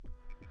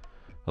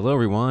Hello,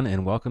 everyone,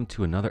 and welcome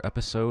to another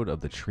episode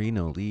of the Tree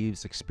No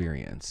Leaves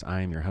Experience.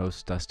 I am your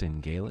host,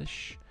 Dustin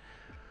Galish.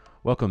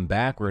 Welcome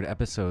back. We're at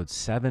episode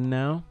 7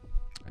 now.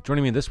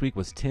 Joining me this week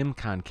was Tim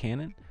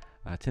Concannon.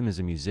 Tim is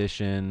a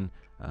musician,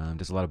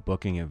 does a lot of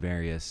booking at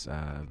various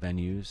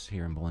venues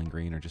here in Bowling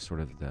Green or just sort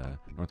of the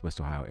Northwest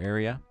Ohio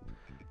area.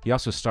 He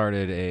also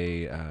started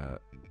a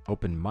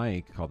open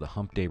mic called the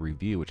Hump Day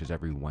Revue, which is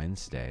every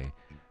Wednesday,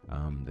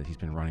 that he's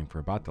been running for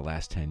about the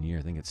last 10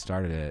 years. I think it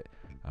started at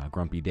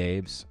Grumpy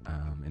Dave's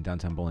in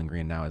downtown Bowling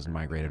Green, now has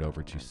migrated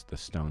over to the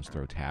Stone's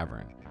Throw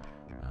Tavern.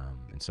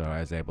 And so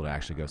I was able to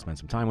actually go spend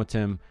some time with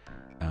Tim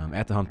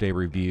at the Hump Day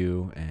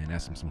Revue and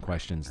ask him some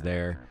questions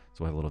there.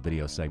 So we have a little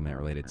video segment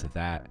related to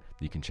that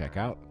you can check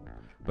out.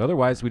 But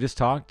otherwise, we just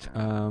talked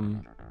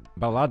about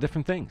a lot of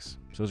different things.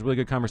 So it was a really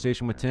good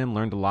conversation with Tim,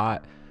 learned a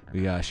lot.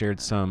 We shared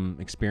some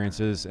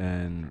experiences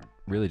and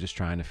really just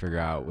trying to figure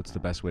out what's the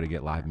best way to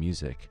get live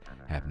music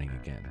happening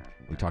again.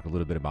 We talked a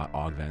little bit about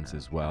Augvents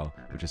as well,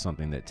 which is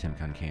something that Tim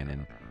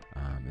Concannon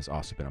has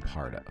also been a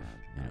part of.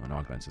 And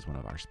Augvents is one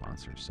of our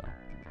sponsors. So,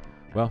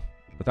 well,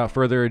 without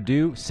further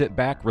ado, sit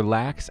back,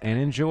 relax, and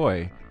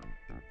enjoy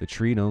the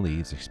Tree No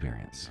Leaves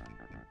Experience.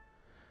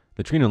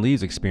 The Tree No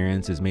Leaves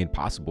Experience is made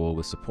possible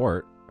with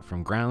support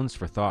from Grounds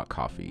for Thought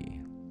Coffee,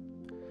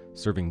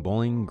 serving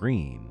Bowling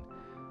Green,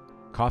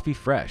 coffee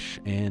fresh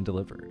and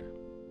delivered.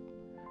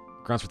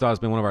 Grounds for Thought has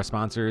been one of our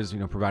sponsors,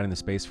 providing the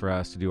space for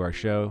us to do our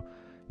show.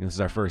 This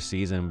is our first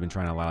season. We've been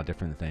trying a lot of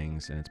different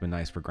things, and it's been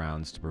nice for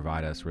Grounds to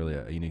provide us really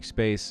a unique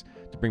space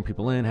to bring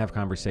people in, have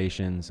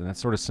conversations, and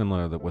that's sort of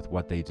similar with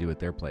what they do at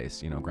their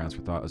place. Grounds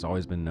for Thought has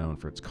always been known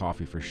for its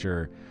coffee for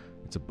sure.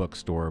 It's a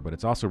bookstore, but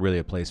it's also really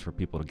a place for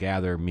people to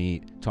gather,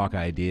 meet, talk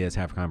ideas,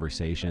 have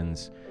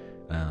conversations,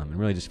 and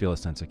really just feel a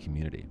sense of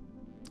community.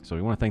 So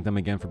we want to thank them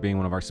again for being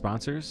one of our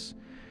sponsors.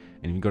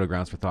 And if you go to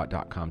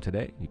groundsforthought.com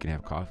today, you can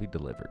have coffee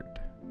delivered.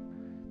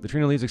 The Tree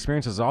No Leaves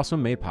Experience is also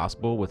made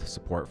possible with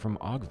support from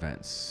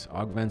Augvents.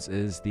 Augvents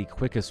is the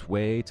quickest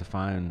way to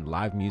find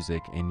live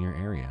music in your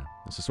area.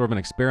 This is sort of an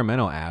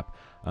experimental app.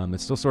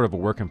 It's still sort of a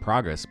work in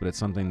progress, but it's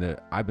something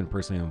that I've been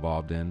personally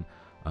involved in.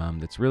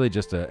 That's really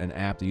just an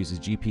app that uses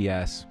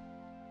GPS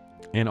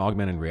and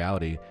augmented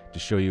reality to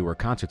show you where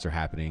concerts are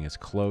happening as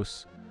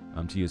close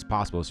to you as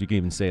possible. So you can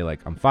even say, like,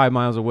 I'm 5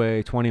 miles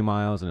away, 20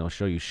 miles, and it'll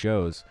show you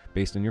shows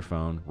based on your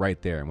phone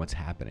right there and what's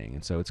happening.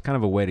 And so it's kind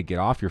of a way to get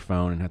off your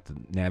phone and have to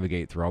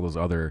navigate through all those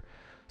other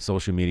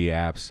social media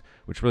apps,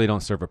 which really don't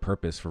serve a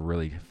purpose for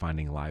really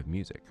finding live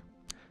music.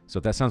 So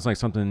if that sounds like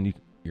something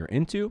you're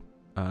into,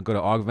 go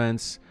to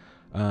Augvents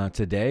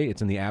today.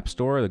 It's in the App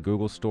Store, the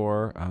Google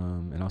Store,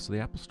 and also the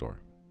Apple Store.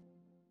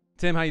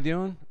 Tim, how you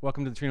doing?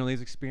 Welcome to the Tree No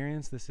Leaves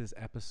Experience. This is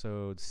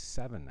episode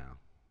 7 now.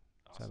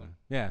 Awesome. 7.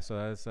 Yeah,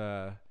 so that's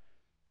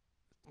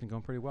been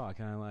going pretty well. I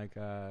kind of like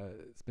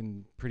it's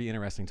been pretty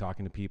interesting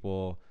talking to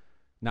people,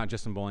 not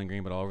just in Bowling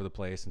Green, but all over the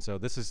place. And so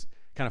this is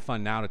kind of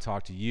fun now to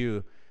talk to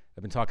you.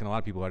 I've been talking to a lot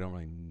of people I don't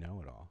really know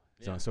at all.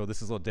 Yeah. So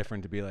this is a little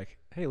different to be like,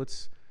 hey,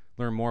 let's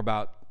learn more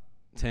about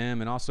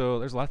Tim. And also,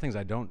 there's a lot of things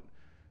I don't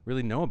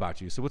really know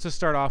about you. So let's just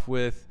start off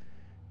with,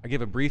 I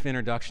give a brief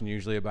introduction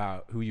usually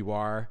about who you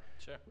are.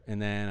 Sure. And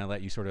then I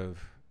let you sort of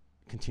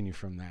continue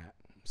from that.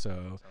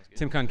 So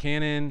Tim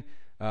Concannon,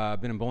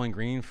 been in Bowling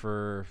Green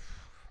for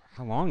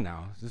how long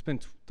now? It's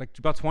been like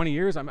about 20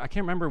 years. I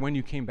can't remember when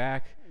you came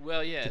back.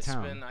 Well, yeah, it's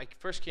town. I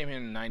first came here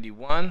in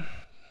 '91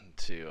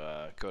 to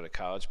go to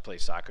college, play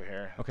soccer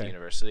here at the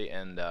university,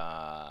 and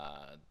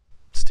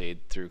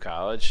stayed through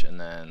college,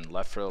 and then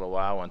left for a little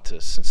while. Went to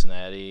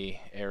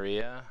Cincinnati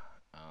area,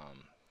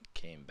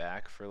 came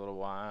back for a little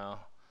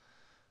while.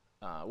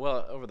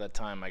 Well, over that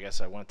time, I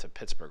guess I went to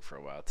Pittsburgh for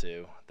a while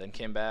too. Then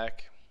came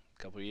back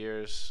a couple of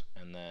years,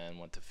 and then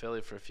went to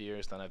Philly for a few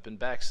years. Then I've been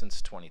back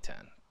since 2010.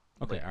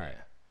 Okay, all right.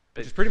 Yeah.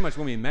 Which is pretty much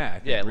when we met. I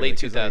think, yeah, really, late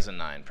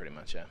 2009, pretty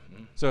much, yeah.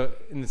 Mm-hmm. So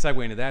in the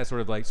segue into that, sort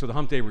of like, so the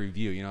Hump Day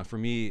Revue, for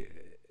me,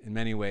 in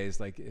many ways,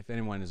 like if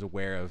anyone is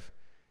aware of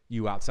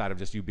you outside of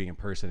just you being in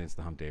person, it's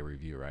the Hump Day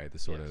Revue, right?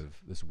 This sort of,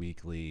 this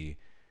weekly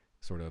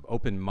sort of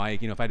open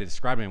mic. If I had to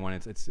describe anyone,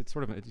 it's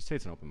sort of, you say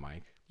it's an open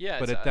mic. Yeah.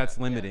 But that's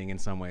limiting in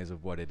some ways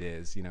of what it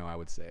is, I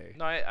would say.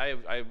 No,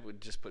 I would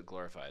just put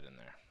glorified in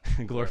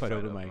there. glorified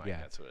open mic,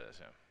 yeah. That's what it is,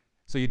 yeah.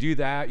 So you do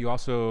that. You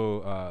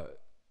also,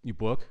 you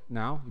book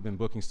now. You've been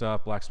booking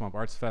stuff, Black Swamp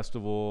Arts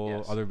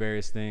Festival, other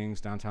various things,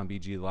 Downtown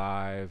BG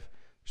Live.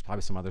 There's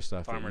probably some other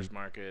stuff. Farmers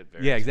Market.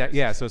 Yeah, exactly.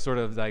 Yeah, so sort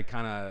of like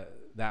kind of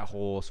that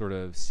whole sort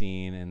of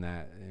scene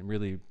and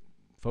really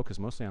focus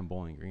mostly on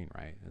Bowling Green,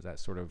 right? Is that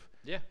sort of...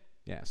 Yeah.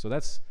 Yeah, so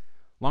that's,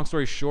 long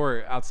story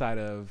short, outside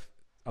of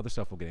other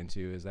stuff we'll get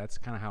into, is that's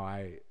kind of how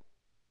I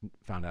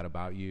found out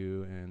about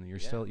you, and you're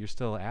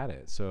still at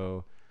it.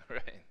 So...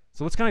 Right.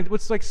 So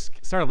let's like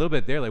start a little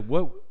bit there. Like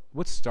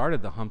what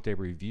started the Hump Day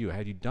Revue?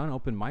 Had you done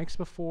open mics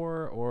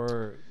before,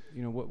 or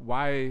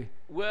why?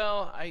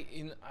 Well,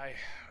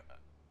 I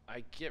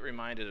get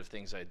reminded of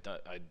things I'd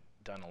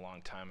done a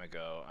long time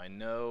ago. I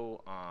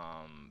know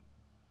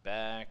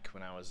back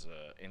when I was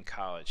in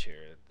college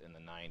here in the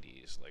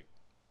 90s, like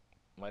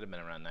might have been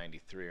around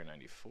 93 or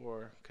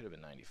 94, could have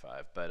been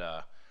 95,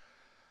 but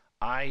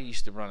I I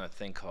used to run a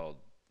thing called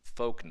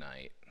Folk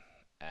Night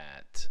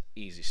at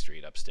Easy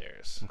Street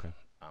upstairs. Okay.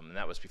 And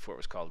that was before it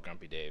was called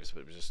Grumpy Dave's, but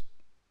it was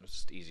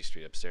just Easy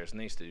Street upstairs. And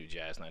they used to do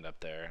jazz night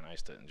up there, and I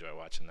used to enjoy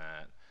watching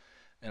that.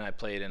 And I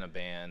played in a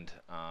band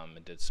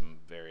and did some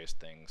various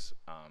things.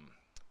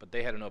 But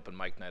they had an open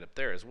mic night up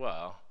there as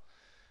well.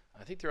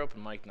 I think their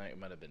open mic night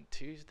might have been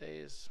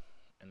Tuesdays,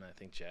 and I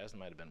think jazz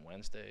might have been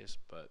Wednesdays.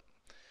 But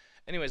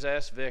anyways, I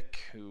asked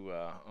Vic, who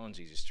owns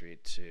Easy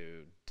Street,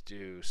 to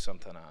do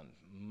something on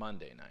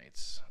Monday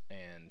nights,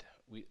 and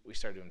we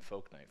started doing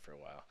folk night for a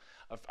while.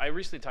 I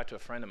recently talked to a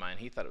friend of mine.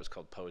 He thought it was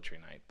called poetry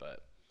night,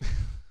 but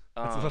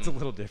that's a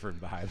little different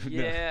vibe.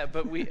 Yeah,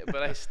 but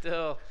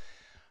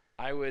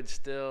I would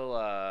still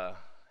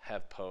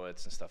have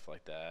poets and stuff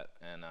like that,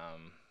 and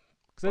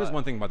because that is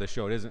one thing about the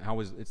show.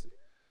 It's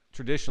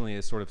traditionally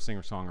is sort of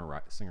singer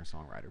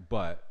songwriter,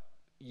 but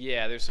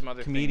yeah, there's some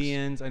other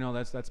comedians. things. I know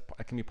that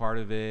can be part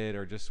of it,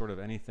 or just sort of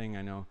anything.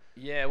 I know.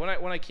 Yeah, when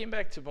I came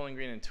back to Bowling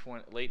Green in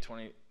late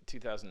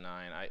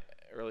 2009,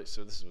 this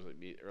was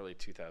early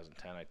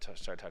 2010. I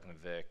started talking to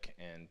Vic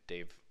and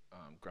Dave,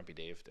 Grumpy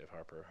Dave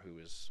Harper, who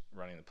was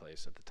running the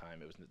place at the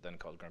time. It was then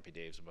called Grumpy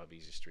Dave's above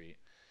Easy Street,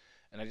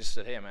 and I just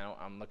said, hey man,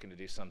 I'm looking to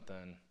do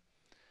something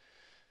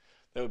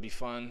that would be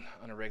fun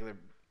on a regular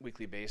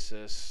weekly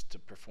basis to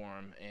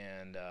perform,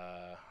 and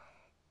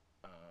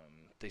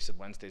they said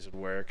Wednesdays would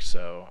work,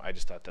 so I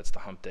just thought that's the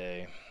Hump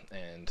Day,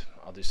 and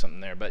I'll do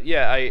something there. But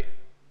yeah, I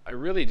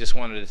really just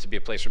wanted it to be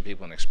a place where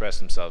people can express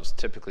themselves.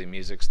 Typically,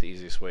 music's the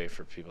easiest way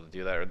for people to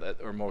do that,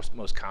 or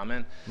most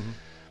common. Mm-hmm.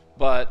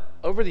 But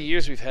over the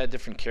years, we've had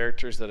different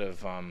characters that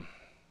have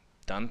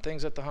done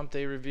things at the Hump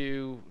Day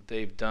Revue.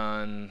 They've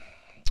done.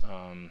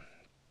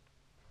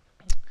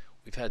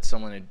 We've had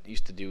someone who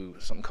used to do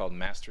something called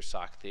Master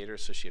Sock Theater,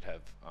 so she'd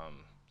have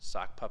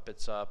sock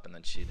puppets up, and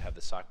then she'd have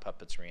the sock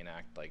puppets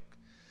reenact like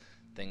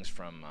things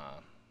from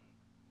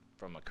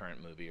a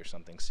current movie or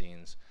something,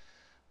 scenes.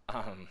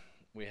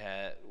 We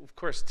had, of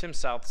course, Tim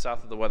South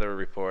of the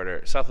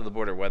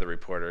Border weather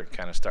reporter,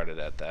 kind of started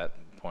at that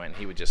point.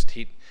 He would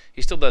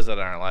he still does that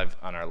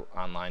on our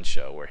online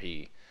show, where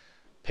he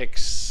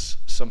picks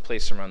some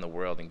place around the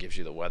world and gives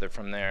you the weather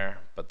from there,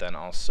 but then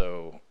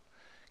also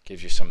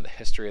gives you some of the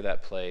history of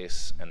that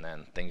place, and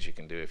then things you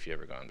can do if you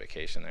ever go on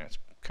vacation there. It's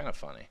kind of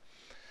funny.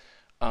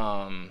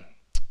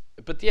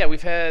 But yeah,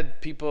 we've had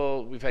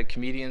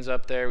comedians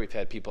up there. We've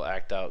had people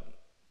act out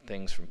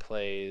things from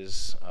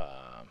plays.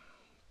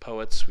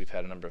 Poets, we've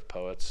had a number of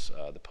poets.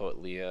 The poet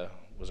Leah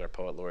was our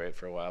poet laureate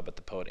for a while, but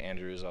the poet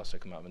Andrew has also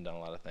come up and done a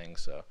lot of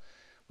things. So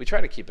we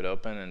try to keep it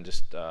open and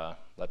just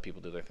let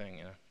people do their thing,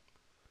 you know.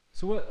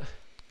 So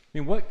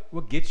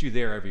what gets you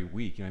there every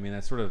week? You know, I mean,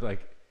 that's sort of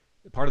like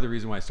part of the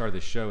reason why I started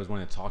this show is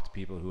wanting to talk to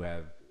people who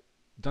have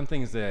done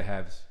things that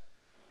have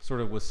sort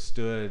of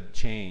withstood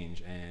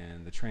change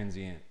and the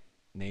transient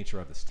nature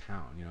of this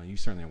town. You know, you're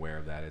certainly aware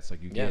of that. It's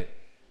like you get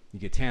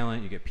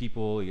talent, you get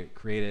people, you get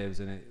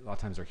creatives, and a lot of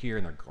times they're here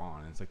and they're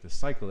gone. And it's like this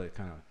cycle that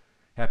kind of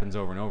happens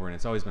over and over, and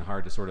it's always been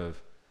hard to sort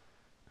of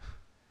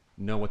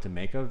know what to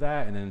make of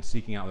that, and then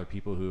seeking out other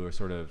people who are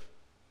sort of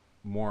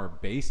more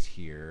based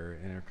here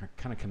and are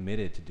kind of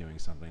committed to doing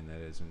something that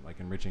is like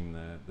enriching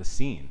the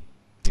scene.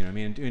 You know what I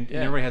mean? And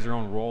everybody has their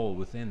own role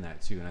within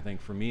that too. And I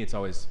think for me, it's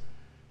always,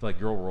 I feel like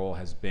your role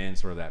has been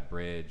sort of that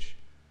bridge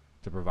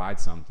to provide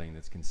something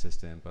that's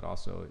consistent, but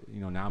also, you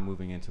know, now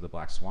moving into the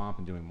Black Swamp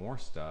and doing more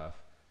stuff,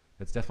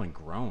 that's definitely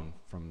grown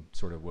from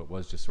sort of what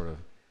was just sort of,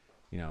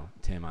 you know,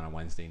 Tim on a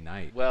Wednesday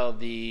night. Well,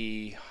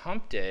 the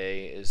Hump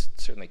Day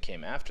certainly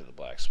came after the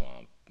Black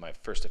Swamp. My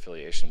first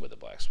affiliation with the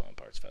Black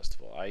Swamp Arts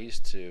Festival. I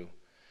used to,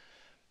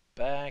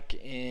 back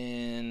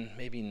in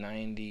maybe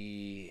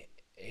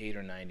 98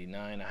 or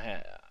 99, I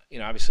had, you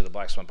know, obviously the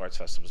Black Swamp Arts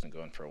Festival wasn't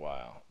going for a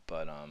while,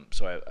 but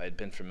so I'd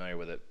been familiar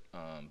with it.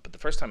 But the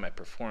first time I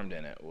performed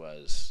in it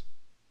was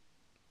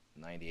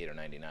 98 or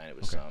 99. It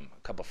was a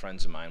couple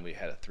friends of mine. We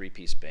had a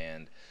 3-piece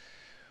band.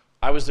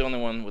 I was the only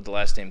one with the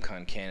last name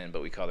Concannon,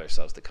 but we called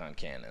ourselves the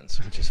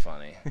Concannons, which is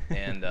funny.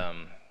 And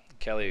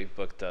Kelly Wicks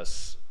booked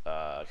us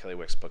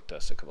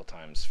a couple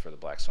times for the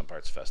Black Swamp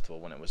Arts Festival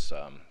when it was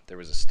there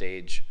was a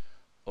stage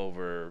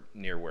over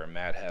near where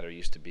Mad Hatter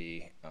used to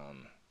be,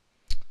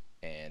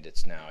 and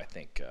it's now, I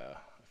think,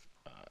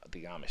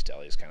 the Amish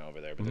Deli is kind of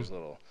over there, but there's a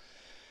little.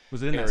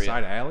 Was it in that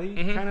side alley,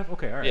 kind of?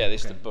 Okay, all right. Yeah, they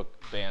used to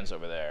book bands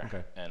over there.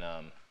 Okay. And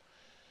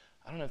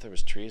I don't know if there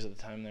was trees at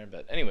the time there,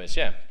 but anyways,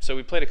 yeah. So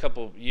we played a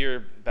couple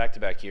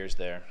back-to-back years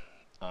there,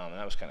 and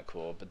that was kind of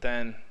cool. But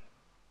then,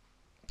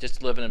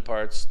 just living in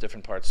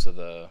different parts of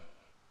the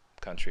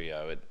country,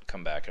 I would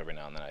come back every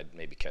now and then. I'd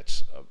maybe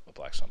catch a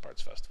Black Swamp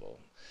Arts Festival.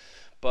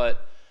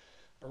 But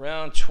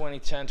around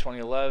 2010,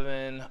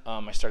 2011,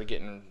 I started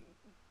getting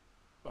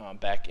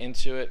back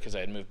into it because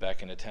I had moved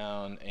back into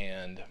town,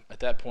 and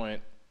at that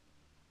point,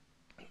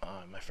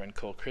 my friend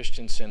Cole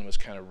Christensen was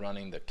kind of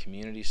running the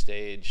community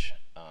stage,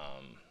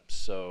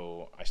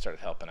 so I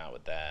started helping out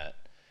with that.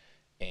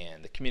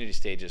 And the community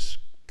stage is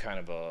kind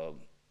of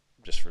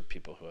just for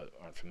people who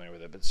aren't familiar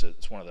with it, but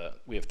it's one of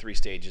we have 3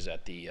 stages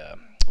at the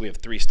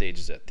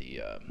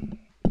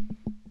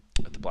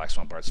Black Black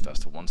Swamp Arts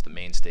Festival. One's the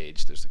main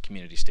stage. There's the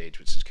community stage,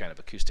 which is kind of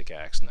acoustic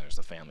acts, and there's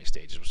the family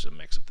stages, which is a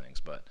mix of things.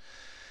 But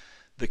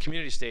the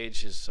community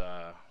stage is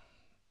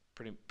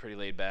pretty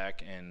laid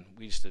back, and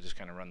we used to just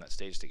kind of run that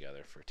stage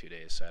together for 2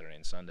 days, Saturday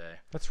and Sunday.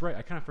 That's right.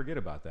 I kind of forget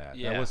about that.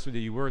 Yeah. That was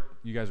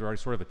you guys were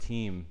already sort of a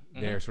team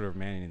there, sort of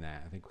managing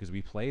that. I think because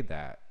we played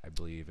that, I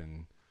believe,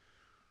 in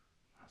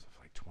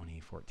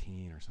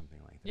 2014 or something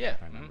like that. Yeah.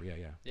 If I remember.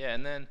 Yeah.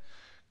 And then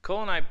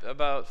Cole and I,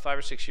 about 5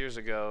 or 6 years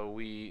ago,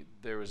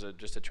 there was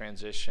just a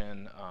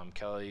transition.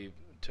 Kelly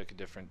took a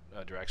different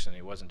direction.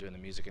 He wasn't doing the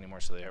music anymore,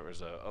 so there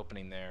was an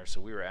opening there.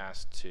 So we were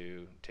asked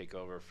to take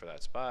over for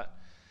that spot.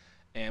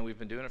 And we've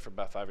been doing it for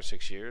about 5 or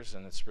 6 years,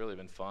 and it's really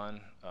been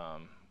fun.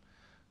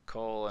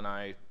 Cole and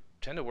I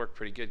tend to work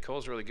pretty good.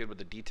 Cole's really good with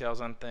the details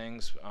on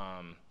things.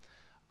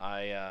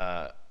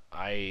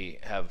 I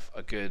have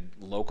a good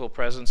local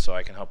presence, so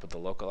I can help with the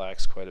local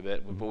acts quite a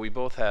bit. But we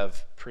both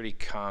have pretty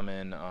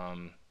common,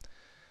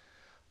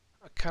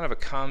 kind of a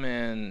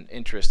common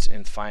interest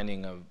in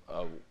finding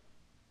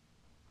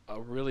a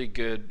really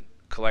good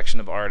collection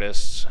of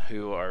artists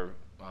who are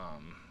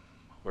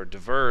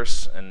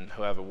diverse and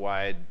who have a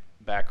wide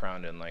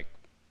background in like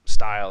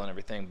style and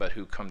everything, but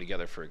who come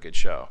together for a good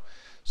show.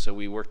 So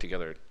we work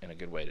together in a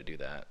good way to do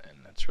that, and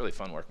it's really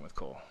fun working with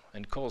Cole.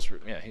 And Cole's,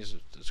 he's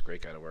a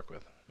great guy to work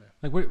with. Yeah.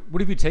 Like,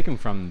 what have you taken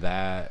from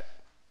that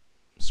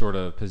sort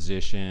of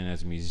position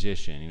as a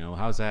musician? You know,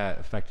 how's that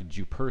affected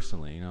you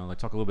personally? You know, like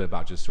talk a little bit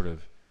about just sort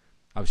of,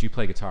 obviously you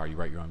play guitar, you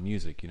write your own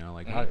music. You know,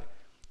 like how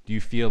do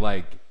you feel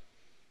like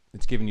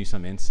it's given you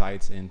some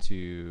insights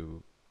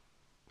into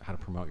how to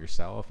promote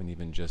yourself and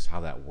even just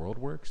how that world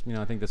works? You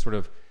know, I think that's sort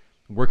of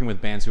working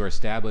with bands who are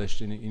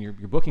established, and you're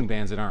booking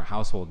bands that aren't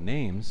household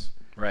names,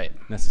 right,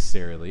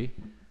 necessarily,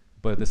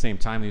 but at the same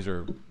time, these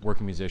are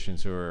working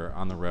musicians who are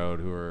on the road,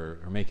 who are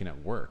making it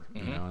work.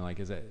 You know, and like,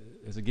 is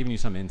it giving you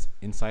some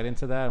insight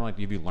into that? And like,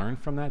 have you learned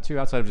from that too,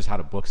 outside of just how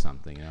to book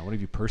something? You know, what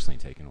have you personally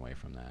taken away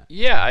from that?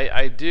 Yeah,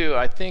 I do.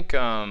 I think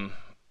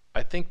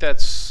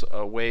that's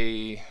a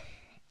way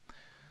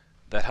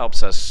that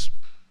helps us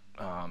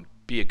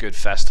be a good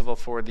festival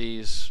for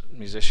these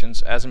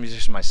musicians. As a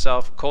musician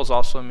myself, Cole's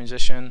also a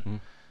musician,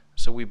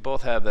 so we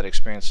both have that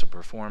experience of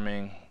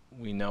performing.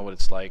 We know what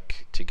it's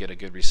like to get a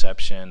good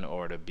reception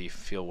or to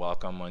feel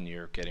welcome when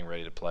you're getting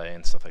ready to play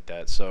and stuff like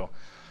that. So,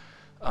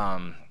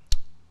 and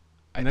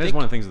that is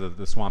one of the things that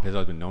the Swamp has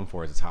always been known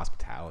for, is its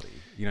hospitality.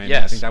 You know what I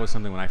mean? I think that was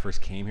something when I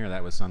first came here.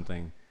 That was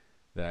something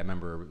that I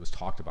remember was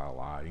talked about a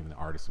lot. Even the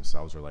artists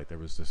themselves were like, there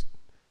was just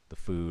the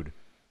food,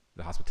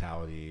 the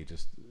hospitality,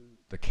 just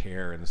the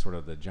care, and the sort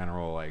of the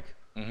general like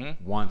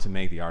want to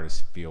make the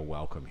artists feel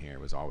welcome here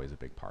was always a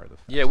big part of the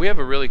festival. Yeah, we have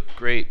a really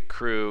great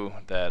crew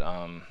that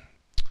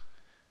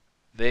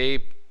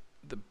the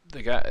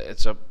guy,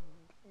 it's a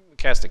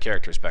cast of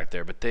characters back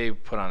there, but they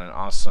put on an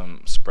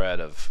awesome spread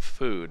of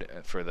food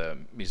for the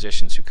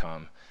musicians who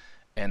come,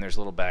 and there's a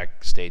little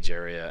backstage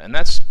area, and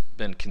that's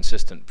been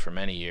consistent for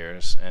many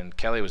years. And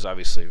Kelly's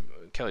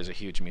a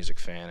huge music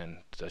fan and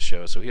does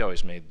shows, so he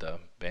always made the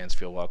bands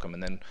feel welcome.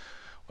 And then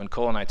when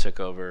Cole and I took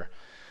over,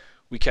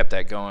 we kept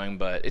that going.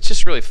 But it's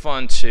just really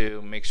fun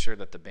to make sure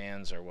that the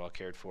bands are well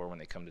cared for when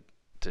they come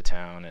to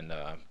town, and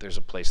there's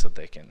a place that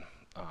they can.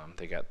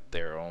 They got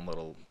their own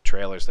little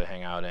trailers they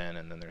hang out in,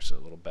 and then there's a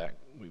little back.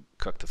 We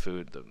cook the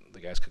food. The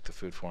guys cook the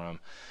food for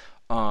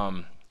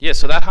them.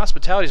 So that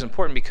hospitality is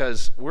important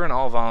because we're an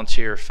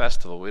all-volunteer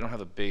festival. We don't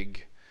have a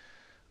big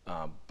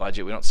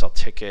budget. We don't sell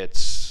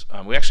tickets.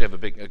 We actually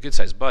have a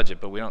good-sized budget,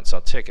 but we don't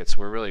sell tickets.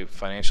 We're really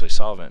financially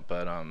solvent,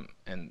 but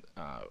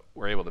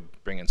we're able to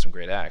bring in some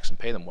great acts and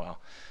pay them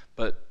well.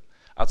 But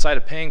outside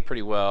of paying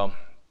pretty well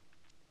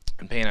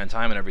and paying on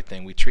time and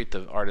everything, we treat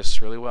the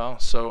artists really well.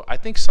 So I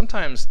think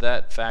sometimes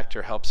that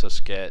factor helps us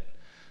get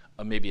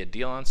maybe a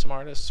deal on some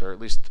artists, or at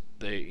least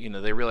they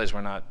realize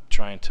we're not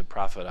trying to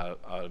profit out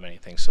of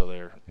anything. So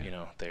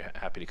they're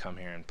happy to come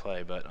here and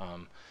play. But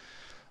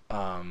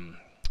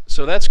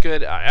so that's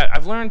good.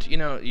 I've learned.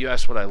 You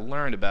asked what I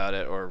learned about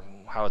it or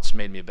how it's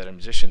made me a better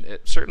musician.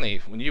 It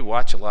certainly, when you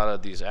watch a lot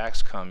of these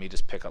acts come, you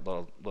just pick up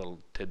little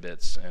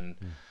tidbits. And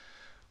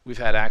we've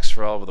had acts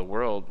from all over the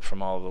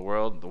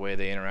world, the way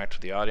they interact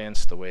with the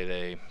audience, the way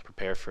they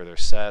prepare for their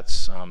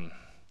sets.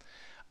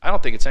 I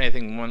don't think it's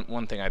anything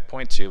one thing I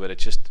point to, but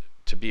it's just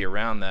to be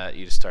around that,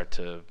 you just start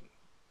to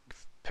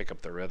pick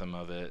up the rhythm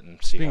of it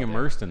and see. Being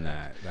immersed in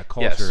that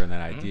culture and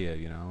that idea,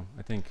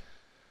 I think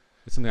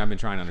it's something I've been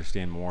trying to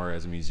understand more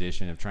as a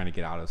musician, of trying to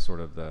get out of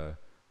sort of the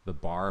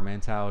bar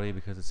mentality,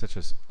 because it's such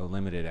a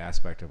limited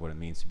aspect of what it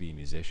means to be a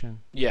musician.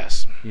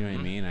 Yes. You know what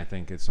I mean? I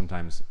think it's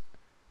sometimes,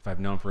 if I've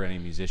known for any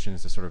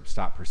musicians to sort of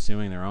stop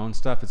pursuing their own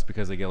stuff, it's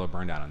because they get a little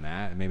burned out on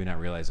that and maybe not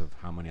realize of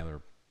how many other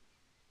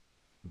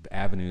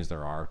avenues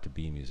there are to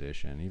be a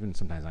musician. Even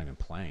sometimes not even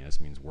playing. This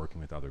means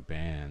working with other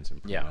bands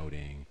and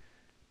promoting,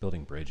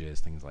 building bridges,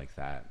 things like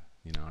that.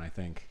 And I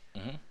think,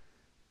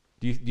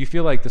 do you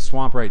feel like the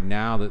Swamp right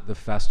now, that the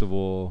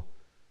festival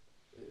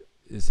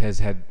has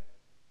had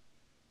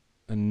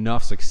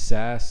enough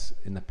success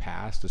in the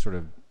past to sort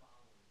of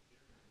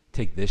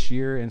take this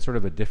year in sort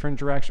of a different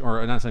direction,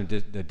 or not saying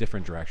a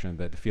different direction,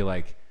 but to feel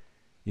like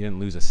you didn't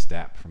lose a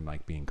step from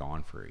like being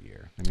gone for a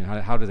year? I mean,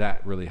 how does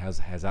that really how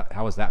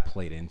has that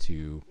played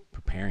into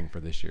preparing for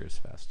this year's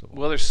festival?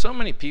 Well, there's so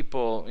many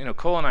people.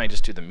 Cole and I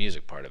just do the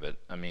music part of it.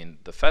 I mean,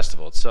 the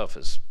festival itself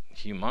is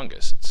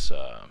humongous. It's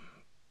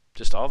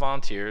just all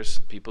volunteers,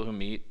 people who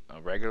meet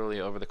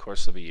regularly over the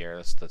course of a year.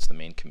 That's the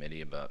main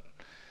committee. About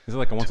Is it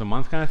like a once a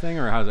month kind of thing,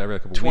 or how is it every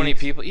couple 20 weeks?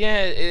 people.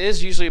 Yeah, it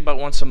is usually about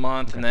once a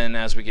month, Okay. and then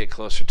as we get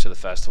closer to the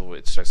festival,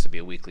 it starts to be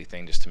a weekly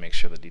thing just to make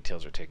sure the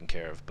details are taken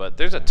care of. But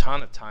there's a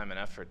ton of time and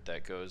effort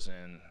that goes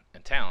in,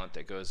 and talent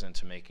that goes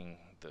into making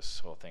this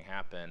whole thing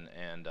happen,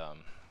 and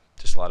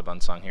just a lot of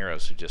unsung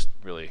heroes who just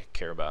really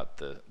care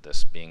about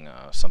this being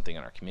something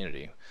in our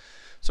community.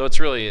 So it's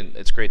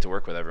great to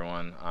work with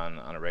everyone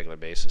on a regular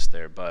basis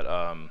there. But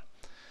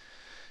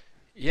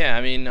yeah,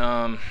 I mean,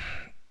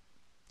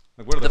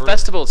 Like, what are the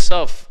festival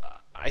itself,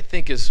 I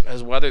think,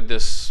 has weathered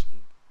this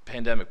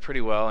pandemic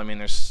pretty well. I mean,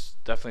 there's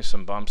definitely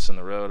some bumps in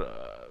the road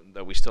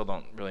that we still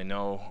don't really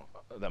know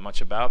that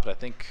much about, but I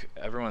think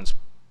everyone's,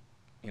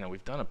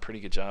 we've done a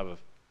pretty good job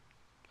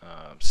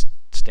of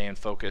staying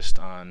focused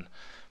on,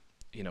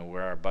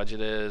 where our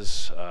budget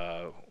is,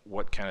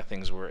 what kind of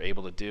things we're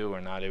able to do or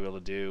not able to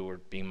do. We're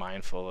being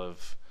mindful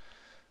of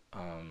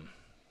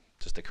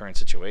just the current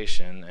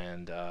situation,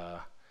 and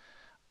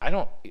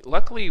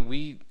luckily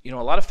a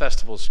lot of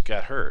festivals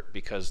got hurt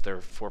because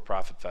they're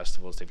for-profit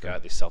festivals.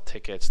 They sell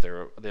tickets. They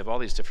have all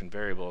these different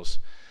variables.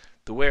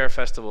 The way our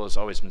festival has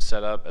always been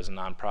set up as a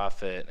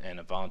nonprofit and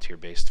a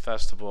volunteer-based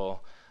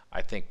festival,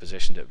 I think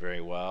positioned it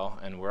very well.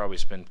 And we're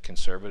always been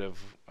conservative,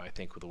 I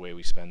think, with the way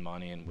we spend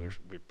money, and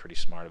we're pretty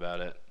smart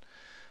about it.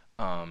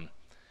 And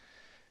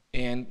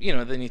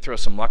then you throw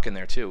some luck in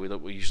there too.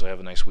 We usually have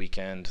a nice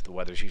weekend. The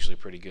weather's usually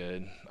pretty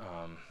good,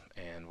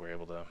 and we're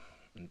able to.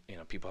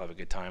 People have a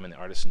good time and the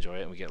artists enjoy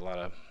it, and we get a lot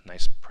of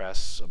nice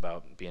press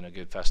about being a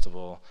good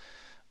festival.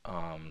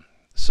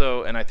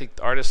 And I think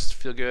the artists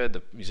feel good,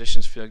 the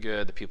musicians feel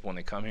good, the people when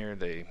they come here,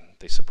 they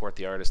support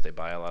the artists, they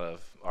buy a lot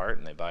of art,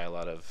 and they buy a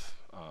lot of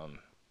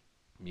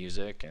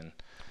music and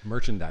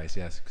merchandise.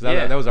 Yes, because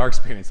that was our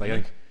experience. Like, I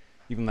think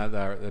even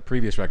the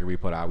previous record we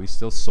put out, we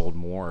still sold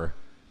more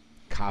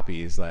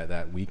copies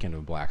that weekend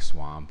of Black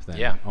Swamp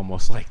than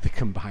almost like the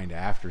combined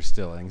after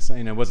still.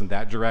 And it wasn't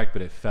that direct,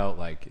 but it felt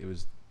like it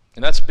was.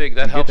 And that's big.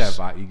 That helps. Get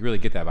that vibe. You really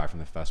get that vibe from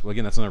the festival.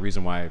 Again, that's another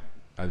reason why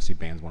obviously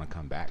bands want to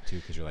come back too,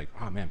 because you're like,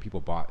 oh man,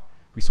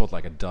 we sold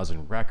like a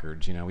dozen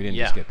records. We didn't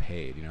just get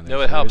paid.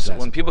 No, it helps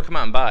when people come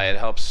out and buy. It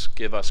helps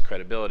give us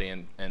credibility,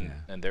 and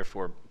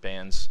therefore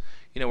bands.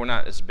 We're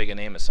not as big a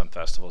name as some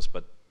festivals,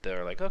 but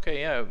they're like,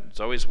 okay, yeah,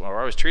 we're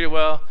always treated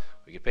well.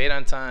 We get paid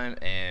on time,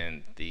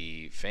 and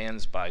the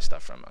fans buy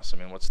stuff from us. I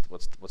mean, what's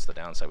the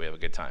downside? We have a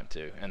good time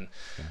too, and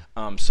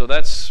so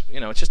that's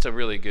it's just a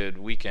really good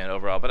weekend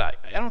overall. But I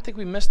don't think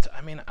we missed.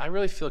 I mean, I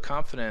really feel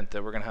confident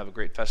that we're gonna have a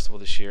great festival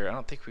this year. I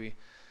don't think we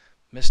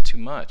missed too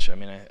much. I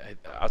mean,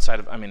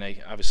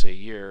 obviously a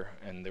year,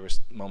 and there was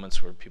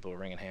moments where people were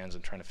wringing hands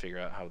and trying to figure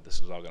out how this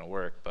was all gonna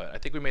work. But I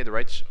think we made the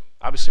right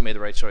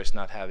choice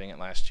not having it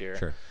last year.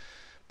 Sure.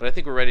 But I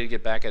think we're ready to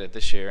get back at it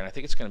this year, and I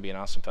think it's gonna be an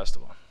awesome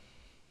festival.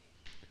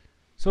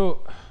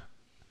 So,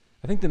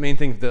 I think the main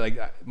thing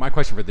my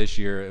question for this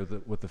year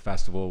with the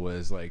festival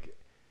was like,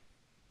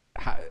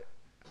 how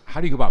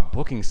do you go about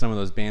booking some of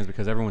those bands,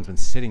 because everyone's been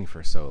sitting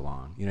for so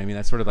long? I mean,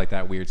 that's sort of like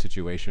that weird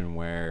situation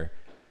where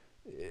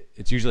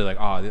it's usually like,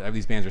 oh,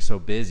 these bands are so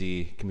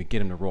busy, can we get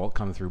them to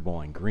come through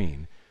Bowling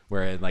Green?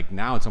 Where like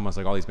now it's almost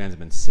like all these bands have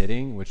been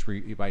sitting, which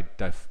we by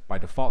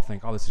default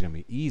think, oh, this is gonna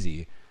be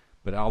easy,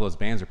 but all those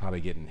bands are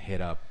probably getting hit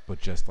up with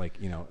just like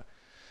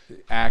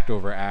act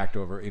over act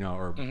over,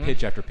 or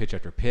pitch after pitch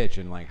after pitch,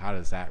 and like how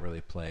does that really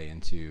play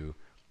into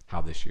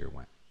how this year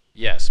went?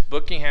 Yes,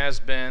 booking has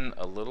been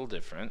a little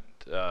different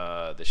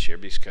this year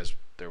because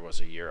there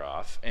was a year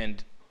off,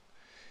 and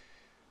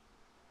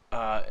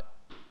I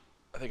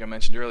think I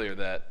mentioned earlier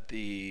that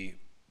the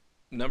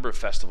number of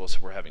festivals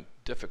were having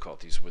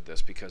difficulties with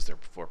this because they're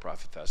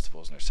for-profit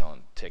festivals and they're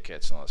selling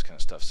tickets and all this kind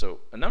of stuff. So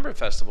a number of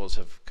festivals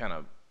have kind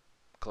of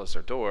closed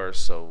their doors,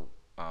 so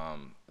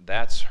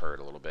that's hurt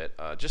a little bit.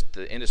 Just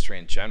the industry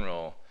in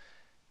general,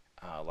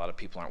 a lot of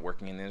people aren't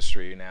working in the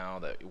industry now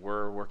that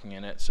were working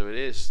in it, so it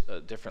is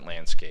a different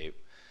landscape.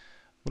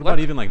 What about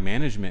even like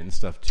management and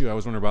stuff too? I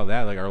was wondering about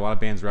that. Like, are a lot of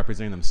bands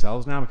representing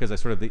themselves now? Because I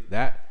sort of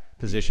that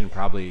position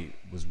probably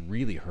was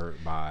really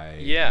hurt by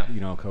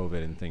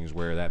COVID and things,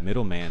 where that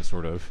middleman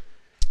sort of.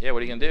 Yeah,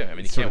 what are you gonna do? I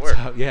mean, you can't work.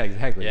 Yeah,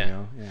 exactly.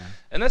 Yeah.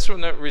 And that's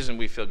one reason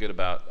we feel good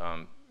about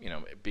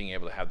being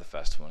able to have the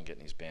festival and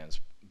getting these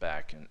bands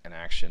back in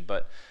action.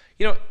 But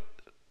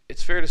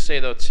it's fair to say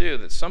though too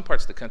that some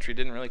parts of the country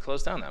didn't really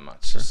close down that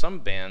much. Sure. So some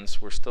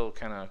bands were still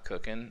kind of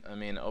cooking. I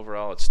mean,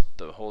 overall,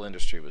 the whole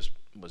industry was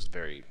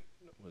very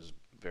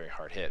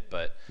hard hit.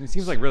 But and it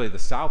seems like really the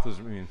South was,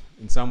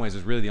 in some ways,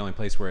 was really the only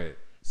place where it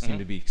seemed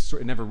to be.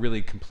 It never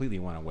really completely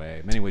went away.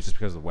 In many ways, just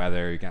because of the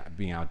weather, you got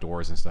being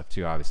outdoors and stuff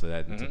too. Obviously,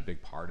 that's a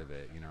big part of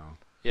it.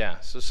 Yeah.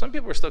 So some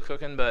people were still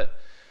cooking, but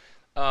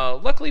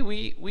Luckily,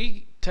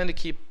 we tend to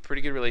keep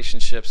pretty good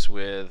relationships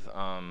with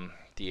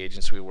the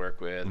agents we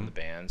work with and the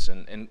bands,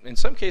 and in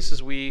some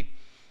cases we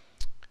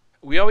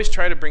always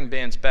try to bring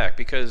bands back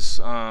because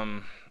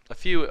a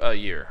few a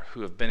year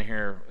who have been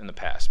here in the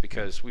past,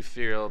 because we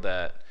feel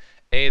that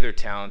they're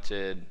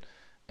talented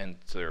and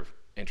they're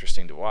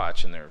interesting to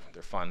watch and they're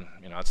fun.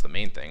 That's the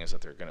main thing, is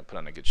that they're going to put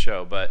on a good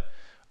show. But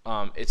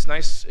it's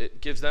nice.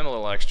 It gives them a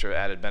little extra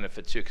added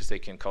benefit too, because they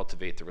can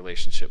cultivate the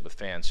relationship with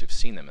fans who've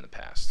seen them in the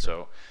past.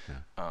 Sure.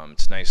 So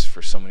it's nice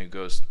for someone who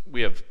goes.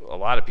 We have a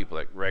lot of people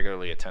that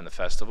regularly attend the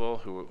festival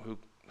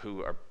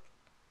who are.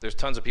 There's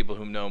tons of people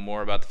who know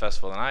more about the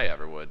festival than I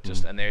ever would.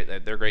 And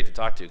they're great to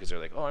talk to, because they're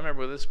like, oh, I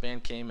remember this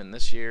band came in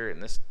this year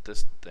and this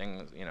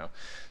thing,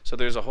 So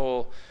there's a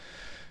whole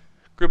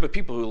group of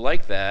people who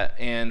like that,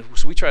 and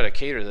so we try to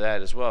cater to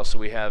that as well. So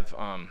we have,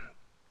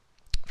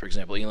 for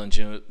example, Elin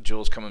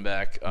Jules coming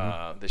back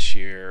this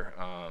year.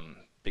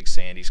 Big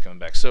Sandy's coming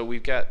back. So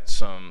we've got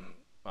some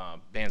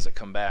bands that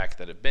come back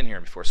that have been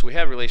here before. So we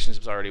have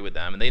relationships already with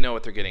them, and they know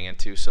what they're getting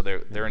into. So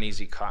they're an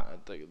easy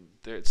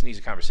it's an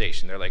easy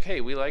conversation. They're like,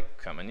 hey, we like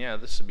coming. Yeah,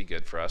 this would be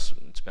good for us.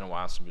 It's been a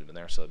while since we've been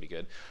there, so that'd be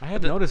good. I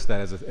have noticed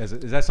that is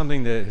that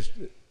something that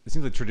it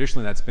seems like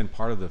traditionally that's been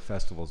part of the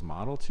festival's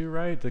model too,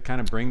 right? To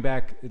kind of bring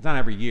back. It's not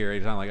every year.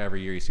 It's not like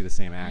every year you see the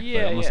same act,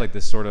 but almost like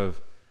this sort of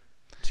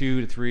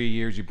 2 to 3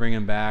 years you bring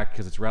him back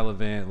because it's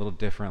relevant, a little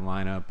different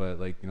lineup.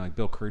 But like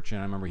Bill Kirchen,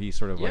 I remember he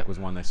sort of like was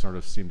one that sort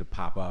of seemed to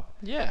pop up.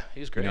 Yeah,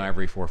 he was great.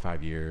 Every 4 or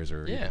 5 years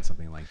or even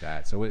something like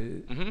that. So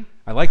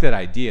I like that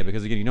idea,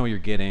 because again, you know what you're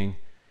getting.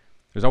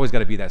 There's always got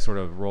to be that sort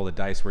of roll the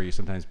dice where you're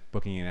sometimes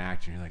booking an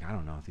act and you're like, I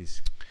don't know if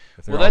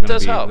they're that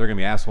does help. They're gonna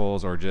be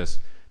assholes or just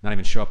not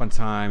even show up on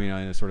time.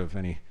 And sort of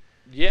any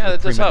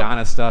that does help. Prima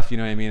donna stuff. You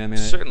know what I mean? I mean,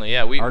 certainly,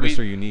 yeah. Artists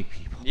are unique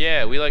people.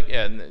 Yeah, we like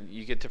and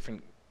you get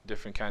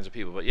different kinds of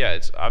people, but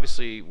it's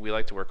obviously we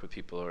like to work with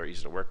people who are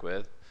easy to work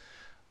with.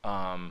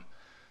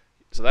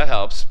 So that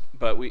helps.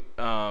 But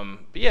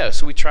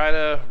so we try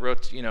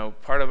to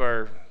part of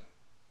our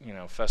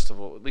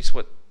festival, at least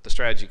what the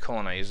strategy Cole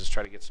and I use, is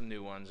try to get some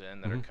new ones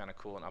in that are kind of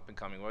cool and up and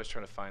coming. We're always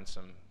trying to find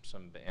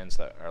some bands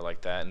that are like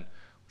that, and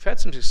we've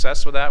had some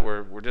success with that.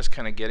 We're just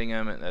kind of getting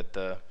them at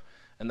the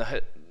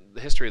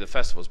history of the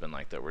festival has been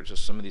like that. Where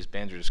just some of these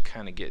bands are just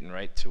kind of getting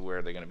right to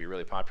where they're going to be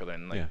really popular,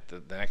 and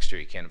the next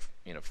year you can't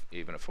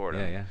even afford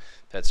them. We've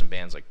had some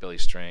bands like Billy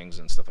Strings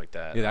and stuff like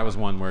that. Yeah, that was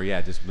one where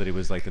just literally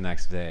was like the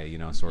next day.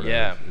 Sort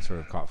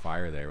of caught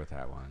fire there with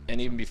that one. And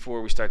even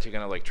before we started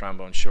taking like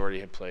Trombone Shorty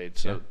had played,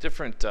 so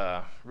different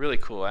really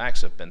cool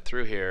acts have been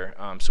through here.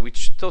 So we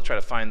still try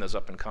to find those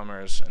up and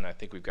comers, and I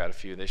think we've got a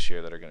few this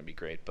year that are going to be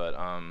great. But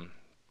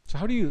so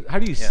how do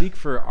you seek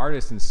for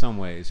artists in some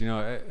ways? I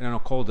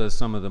know Cole does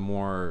some of the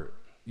more.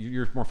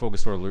 You're more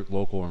focused sort of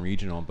local and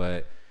regional,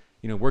 but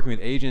working with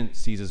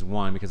agencies is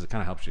one, because it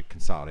kind of helps you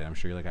consolidate. I'm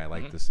sure you're like, I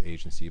like this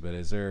agency, but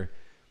is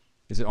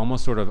it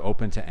almost sort of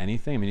open to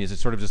anything? I mean, is it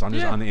sort of just on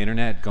the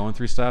internet going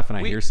through stuff and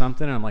I hear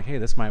something and I'm like, hey,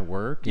 this might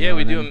work?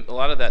 We do a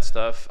lot of that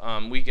stuff.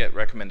 We get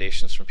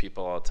recommendations from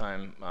people all the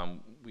time.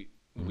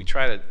 We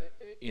try to,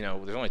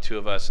 there's only 2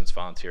 of us and it's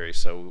voluntary,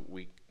 so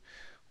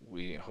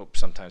we hope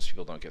sometimes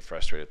people don't get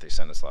frustrated if they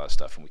send us a lot of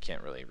stuff and we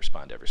can't really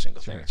respond to every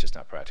single thing. It's just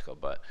not practical.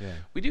 But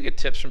we do get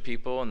tips from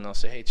people, and they'll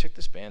say, hey, check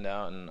this band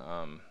out. And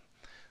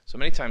so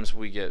many times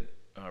we get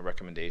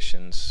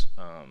recommendations,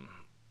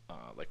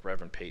 like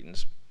Reverend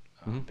Peyton's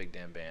Big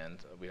Damn Band.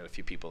 We had a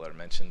few people that are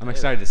mentioned. I'm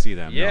excited to see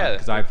them. Yeah.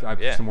 Because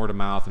I've some word of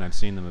mouth and I've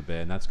seen them a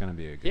bit, and that's going to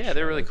be a good show.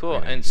 They're really cool.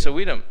 And so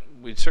we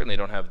certainly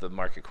don't have the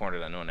market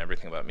cornered on knowing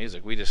everything about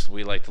music. We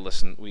like to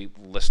listen. We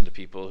listen to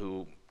people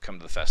who come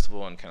to the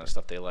festival and kind of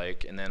stuff they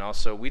like, and then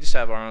also we just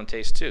have our own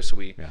taste too. So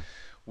we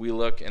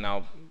look, and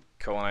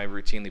Cole and I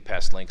routinely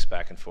pass links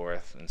back and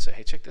forth and say,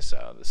 hey, check this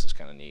out. This is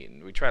kind of neat.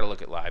 And we try to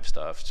look at live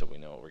stuff so we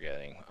know what we're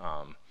getting.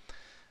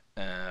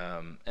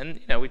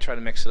 And we try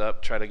to mix it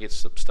up, try to get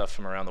some stuff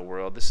from around the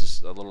world. This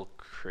is a little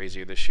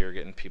crazier this year,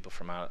 getting people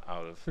from out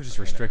of. There's just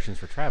restrictions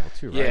for travel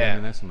too, right? Yeah, I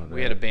mean, that's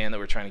we had a band that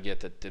we're trying to get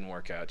that didn't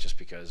work out just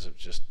because of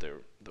just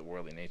the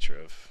worldly nature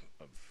of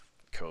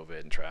COVID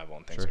and travel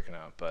and things working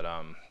out. But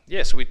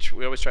so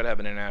we always try to have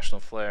an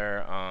international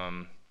flair.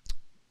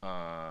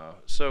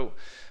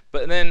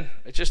 But then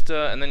it just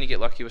and then you get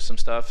lucky with some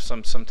stuff.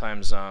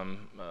 Sometimes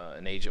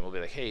an agent will be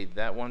like, hey,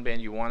 that one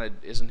band you wanted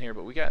isn't here,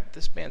 but we got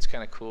this band's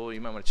kind of cool. You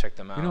might want to check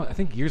them out. I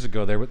think years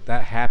ago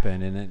that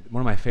happened, and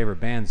one of my favorite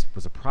bands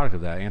was a product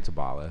of that,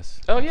 Antibolus.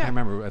 Oh I can't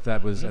remember if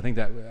that was. I think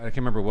that I can't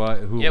remember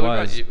who it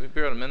was. We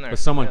brought them in there. But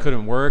someone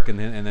couldn't work, and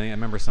then I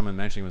remember someone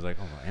mentioning was like,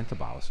 oh, well,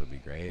 Antibolus would be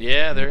great.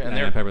 Yeah,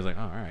 and Pepper was like,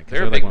 oh, all right.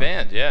 They're a big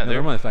band. Yeah,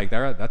 they're like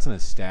that's an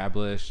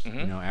established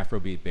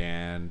Afrobeat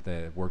band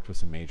that worked with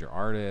some major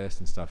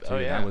artists and stuff too. Oh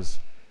yeah.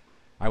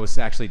 I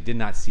did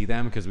not see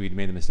them because we'd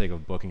made the mistake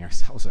of booking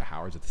ourselves at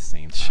Howard's at the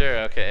same time. Sure,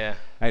 okay, yeah.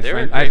 I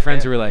had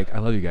friends who were like, I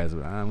love you guys,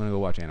 but I'm going to go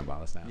watch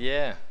Antibolus now.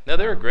 Yeah. No,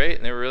 they were great,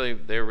 and they were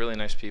really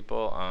nice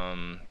people.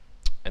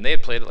 And they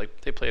had played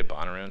they played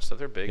Bonnaroo and stuff.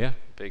 They're big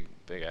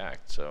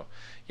act. So,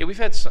 yeah, we've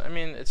had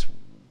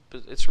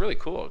it's really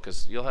cool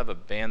because you'll have a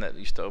band that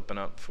used to open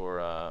up for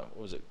what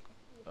was it?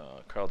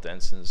 Carl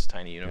Denson's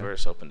Tiny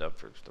Universe opened up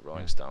for the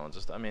Rolling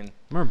Stones. I mean,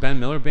 remember Ben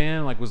Miller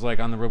Band was like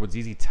on the road with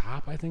ZZ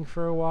Top, I think,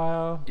 for a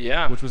while.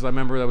 Yeah. Which was I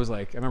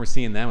remember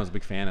seeing them. I was a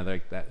big fan of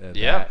that. That,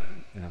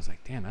 and I was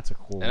like, damn, that's a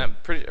cool. And I'm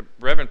pretty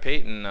Reverend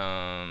Peyton.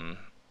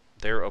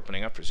 They were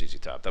opening up for ZZ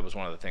Top. That was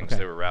one of the things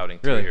they were routing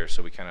through here.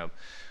 So we kind of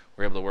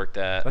were able to work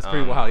that. That's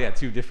pretty wild. Yeah,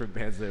 2 different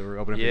bands that were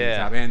opening up for ZZ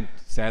Top, and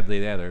sadly,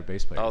 their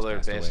bass player. Oh, their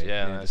bass. Away.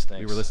 Yeah, that's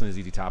we were listening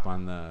to ZZ Top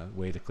on the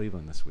way to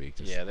Cleveland this week.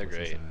 Yeah, they're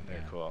great.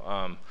 They're cool.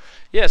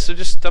 So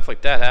just stuff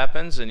like that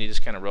happens, and you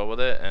just kind of roll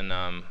with it. And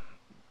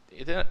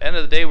at the end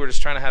of the day, we're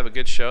just trying to have a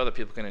good show that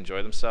people can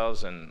enjoy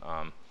themselves. And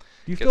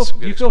do you feel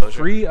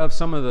free of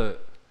some of the?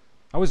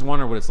 I always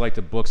wonder what it's like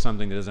to book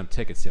something that doesn't have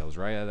ticket sales,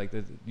 right?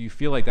 Do you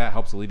feel like that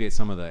helps alleviate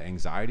some of the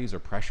anxieties or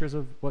pressures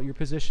of what your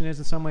position is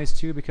in some ways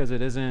too, because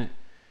it isn't.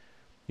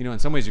 In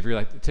some ways, if you're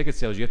like the ticket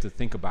sales, you have to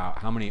think about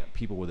how many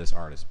people will this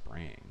artist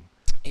bring.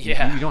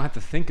 Yeah. You don't have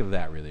to think of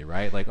that really,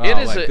 right? Like,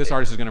 this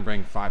artist is going to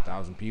bring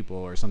 5,000 people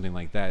or something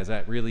like that. Is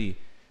that really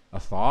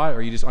a thought,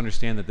 or you just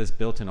understand that this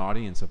built-in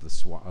audience of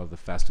the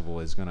festival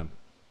is going to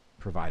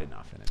provide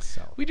enough in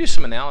itself? We do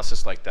some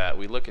analysis like that.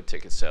 We look at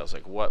ticket sales,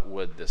 like what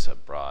would this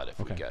have brought if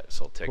we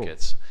sold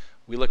tickets. Cool.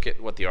 We look at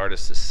what the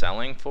artist is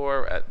selling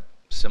for at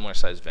similar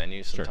sized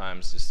venues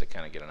sometimes, just to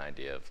kind of get an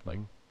idea of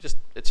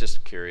it's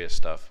just curious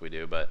stuff we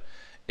do, but.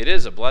 It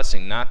is a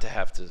blessing not to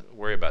have to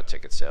worry about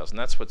ticket sales, and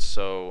that's what's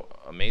so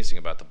amazing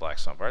about the Black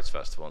Swamp Arts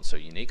Festival and so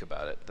unique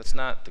about it. That's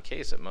not the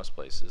case at most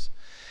places.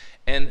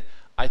 And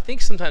I think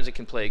sometimes it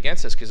can play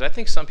against us, because I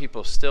think some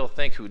people still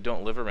think, who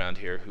don't live around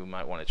here, who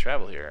might want to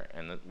travel here,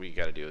 and we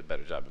got to do a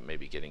better job of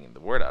maybe getting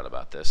the word out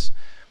about this.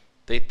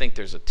 They think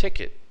there's a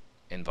ticket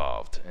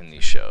involved in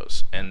these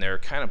shows, and they're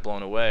kind of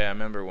blown away. I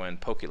remember when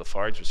Pokey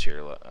Lafarge was here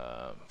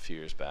a few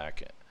years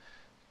back.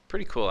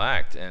 Pretty cool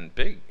act, and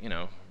big,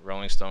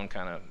 Rolling Stone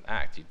kind of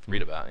act you'd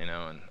read about, and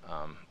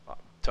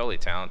totally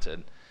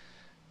talented.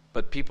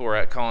 But people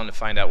were calling to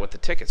find out what the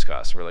tickets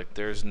cost. We're like,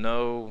 there's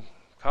no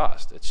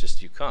cost. It's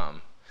just you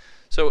come.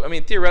 So, I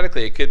mean,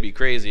 theoretically, it could be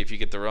crazy if you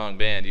get the wrong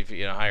band. If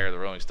you hire the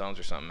Rolling Stones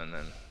or something, and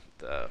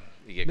then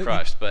you get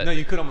crushed. But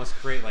you could almost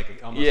create like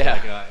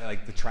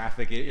the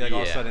traffic.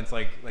 All of a sudden, it's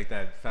like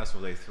that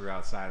festival they threw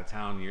outside of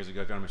town years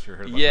ago. I'm not sure you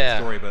heard about that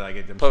story, but I'm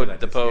sure that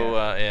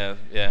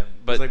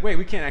But it's like, wait,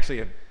 we can't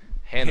actually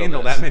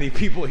handle that many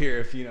people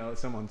here if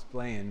someone's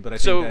playing. But I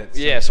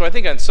think so I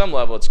think on some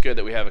level it's good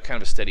that we have a kind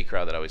of a steady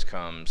crowd that always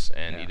comes,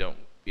 and you don't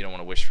want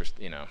to wish for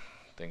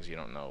things you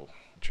don't know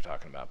what you're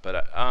talking about.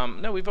 But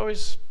no, we've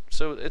always,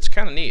 so it's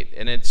kind of neat,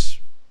 and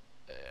it's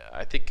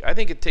I think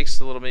it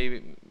takes a little,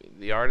 maybe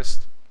the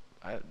artist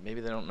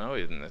maybe they don't know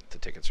even that the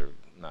tickets are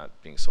not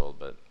being sold,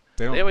 but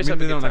they always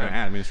have a good time.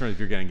 I mean, certainly if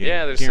you're getting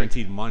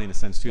guaranteed money in a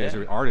sense too. As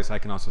an artist, I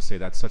can also say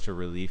that's such a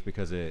relief,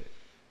 because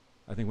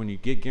I think when you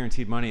get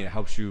guaranteed money, it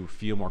helps you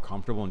feel more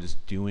comfortable in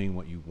just doing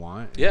what you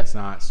want. Yeah. It's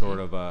not sort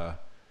of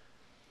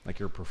like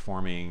you're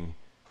performing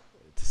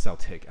to sell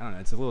tickets. I don't know.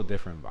 It's a little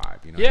different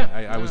vibe. Yeah.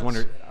 I always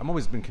wondered. I've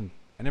always been.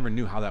 I never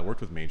knew how that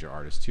worked with major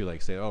artists too.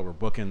 Like say, oh, we're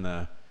booking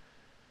the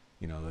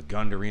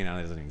Gund Arena.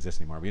 That doesn't exist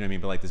anymore. But you know what I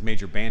mean? But like this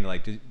major band,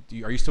 like,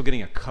 are you still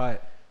getting a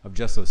cut of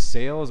just those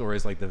sales, or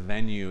is like the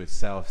venue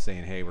itself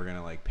saying, hey, we're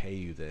gonna like pay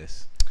you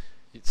this?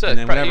 It's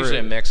usually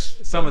a mix.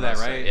 Some of that,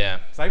 right? Yeah.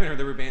 So I even heard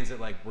there were bands that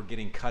like were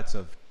getting cuts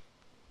of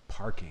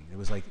parking. It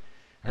was like,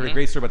 I heard a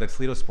great story about the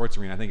Toledo Sports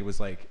Arena. I think it was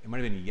like, it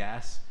might have been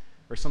Yes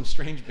or some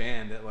strange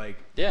band that like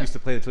used to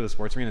play the Toledo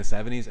Sports Arena in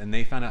the 70s, and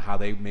they found out how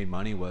they made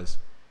money was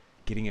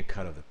getting a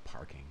cut of the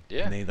parking.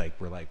 Yeah. And they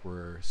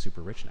we're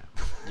super rich now.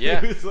 Yeah.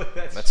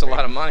 That's a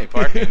lot of money,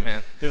 parking,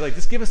 man. They're like,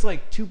 just give us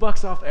like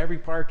 $2 off every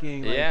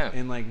parking.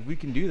 And like, if we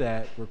can do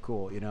that, we're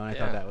cool. And I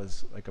thought that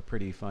was like a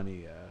pretty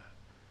funny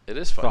it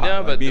is fun.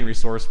 No, but being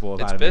resourceful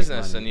about it's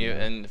business, and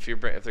and if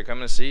they're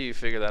coming to see you,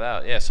 figure that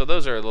out. Yeah, so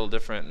those are a little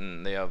different,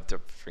 and they have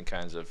different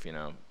kinds of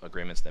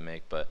agreements they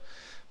make. But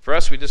for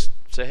us, we just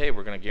say, hey,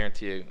 we're going to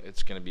guarantee you,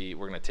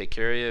 we're going to take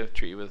care of you,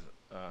 treat you with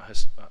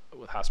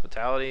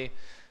hospitality.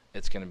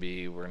 It's going to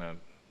be, we're going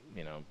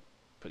to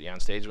put you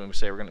on stage when we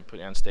say we're going to put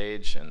you on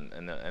stage,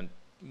 and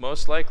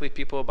most likely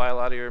people will buy a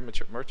lot of your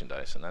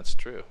merchandise, and that's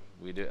true.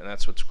 We do, and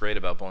that's what's great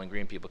about Bowling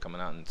Green, people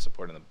coming out and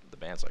supporting the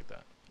bands like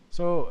that.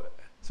 So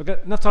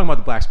enough talking about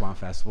the Black Swan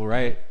Festival,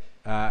 right?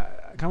 I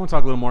kind of want to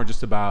talk a little more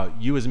just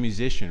about you as a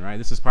musician, right?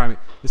 This is kind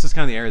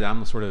of the area that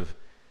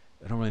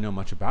I don't really know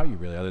much about you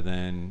really, other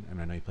than,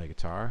 I know you play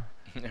guitar.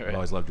 Right. I've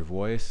always loved your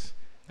voice.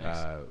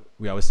 Nice.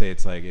 We always say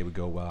it's like it would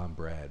go well on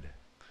bread.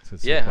 So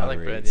it's so buttery. I like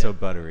bread. It's so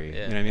buttery. Yeah. You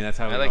know what I mean? That's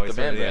how we always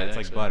say it. Yeah, it's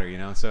like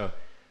butter, So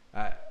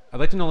I'd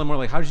like to know a little more,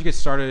 like, how did you get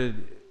started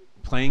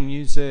playing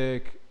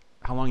music?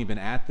 How long you been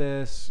at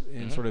this?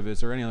 And sort of,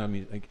 is there any other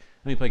music?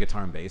 I mean, you play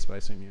guitar and bass, but I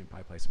assume you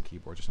probably play some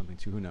keyboards or something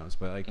too. Who knows?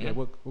 But like,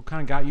 what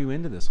kind of got you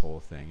into this whole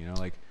thing?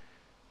 Like,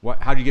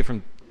 how did you get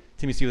from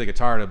Timmy Steve the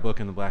guitar to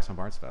booking the Black Swamp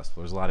Arts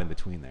Festival? There's a lot in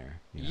between there.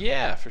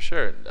 Yeah, for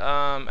sure.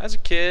 As a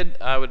kid,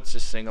 I would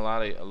just sing a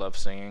lot. I love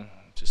singing.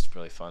 Just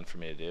really fun for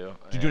me to do.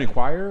 Did you do any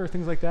choir or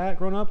things like that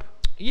growing up?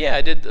 Yeah,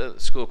 I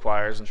did school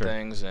choirs and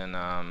things, and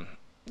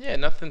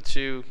nothing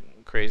too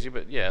crazy,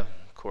 but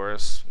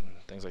chorus,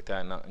 things like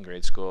that in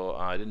grade school.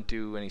 I didn't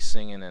do any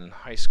singing in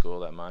high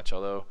school that much,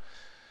 although.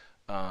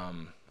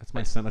 That's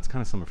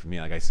kind of similar for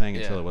me. Like I sang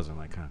until it wasn't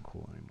like kind of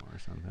cool anymore or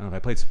something. I don't know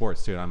if I played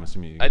sports too. I'm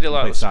assuming I did a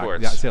lot of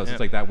sports. Yeah, so it's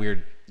like that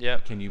weird. Yeah.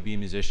 Can you be a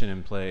musician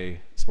and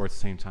play sports at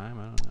the same time?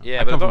 I don't know.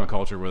 Yeah, I come from a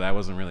culture where that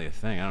wasn't really a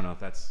thing. I don't know if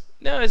that's.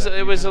 No,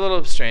 it was a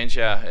little strange.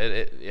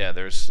 Yeah,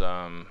 There's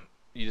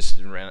you just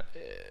didn't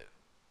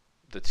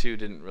the two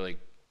didn't really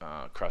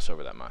cross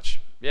over that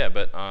much. Yeah,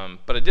 but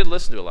I did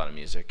listen to a lot of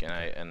music,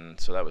 and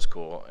so that was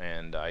cool.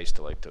 And I used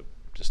to like to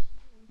just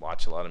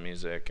watch a lot of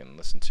music and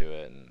listen to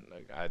it, and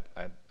I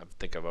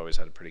think I've always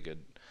had a pretty good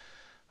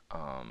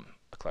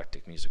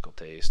eclectic musical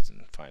taste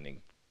and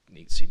finding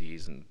neat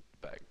CDs and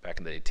back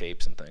in the day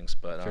tapes and things.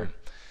 But sure.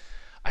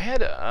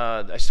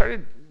 I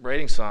started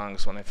writing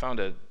songs when I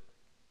found I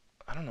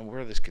don't know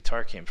where this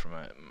guitar came from.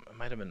 It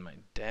might have been my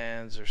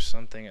dad's or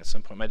something at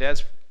some point. My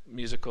dad's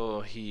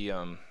musical. He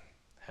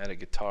had a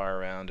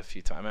guitar around a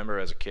few times. I remember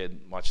as a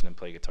kid watching him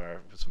play guitar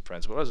with some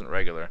friends, but it wasn't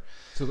regular.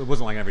 So it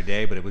wasn't like every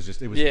day, but it was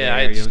there.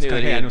 I just knew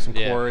that I know some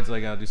chords,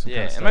 like I'll do some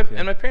kind of stuff.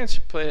 And my parents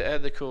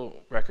had the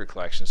cool record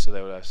collection, so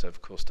they would always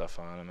have cool stuff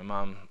on. And my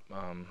mom,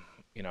 I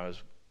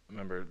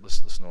remember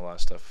listening to a lot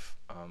of stuff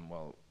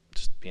while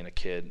just being a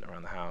kid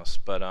around the house.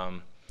 But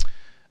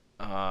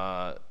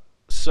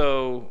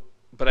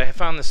but I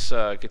found this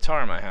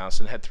guitar in my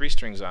house and it had 3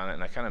 strings on it,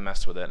 and I kind of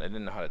messed with it, and I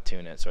didn't know how to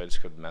tune it, so I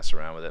just could mess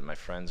around with it. My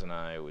friends and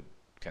I would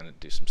kind of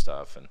do some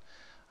stuff, and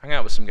hung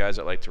out with some guys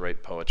that liked to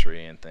write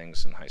poetry and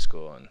things in high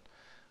school, and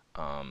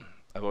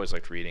I've always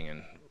liked reading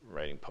and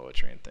writing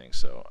poetry and things,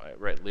 so I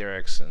write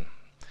lyrics, and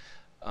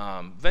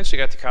eventually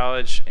got to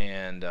college,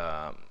 and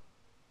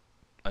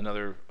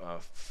another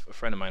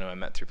friend of mine who I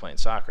met through playing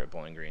soccer at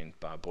Bowling Green,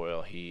 Bob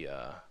Boyle,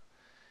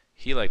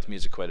 he liked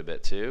music quite a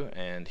bit too,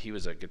 and he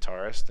was a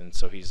guitarist, and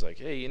so he's like,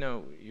 hey,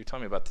 you're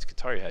telling me about this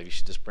guitar you have, you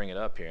should just bring it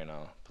up here, and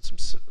I'll put some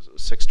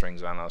 6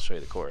 strings on, and I'll show you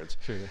the chords.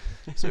 Sure.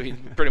 So he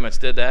pretty much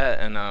did that,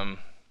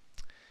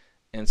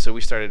 and so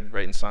we started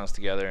writing songs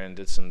together and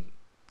did some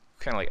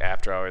kind of like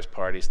after hours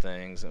parties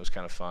things, and it was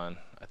kind of fun.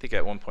 I think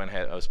at one point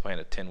I was playing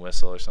a tin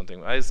whistle or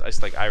something. I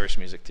just like Irish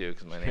music too,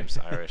 because my name's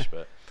Irish,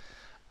 but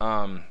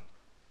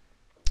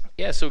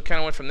so we kind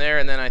of went from there,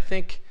 and then I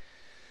think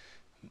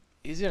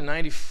either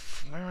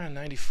around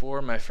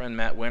 94, my friend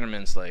Matt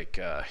Winterman's like,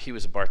 he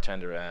was a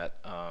bartender at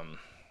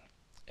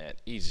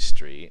Easy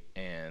Street,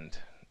 and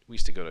we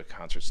used to go to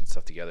concerts and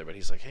stuff together, but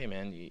he's like, hey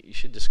man, you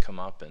should just come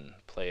up and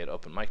play at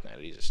open mic night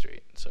at Easy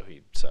Street. So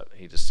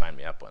he just signed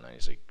me up one night.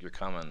 He's like, you're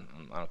coming,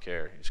 I don't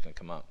care, you're just gonna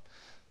come up.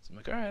 So I'm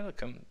like, all right, I'll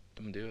come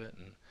do it,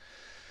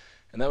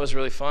 and that was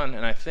really fun.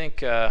 And I think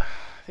the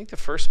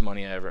first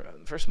money I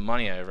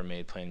ever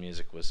made playing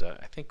music was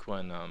I think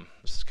when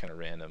this is kind of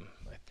random.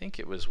 I think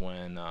it was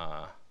when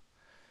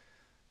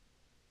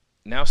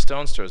now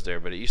Stone's Throw's there,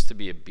 but it used to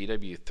be a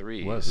BW3s.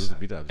 It was a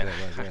BW. And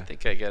I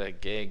think I got a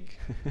gig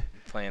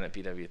playing at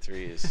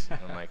BW3s. And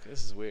I'm like,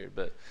 this is weird,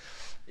 but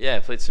yeah, I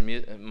played some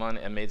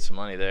money. I made some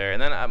money there,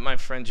 and then my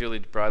friend Julie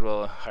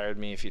Broadwell hired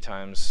me a few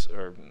times,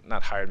 or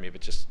not hired me,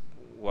 but just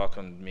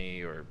welcomed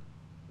me or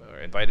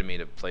invited me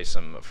to play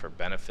some of her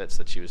benefits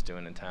that she was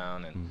doing in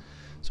town, and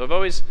so I've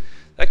always,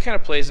 that kind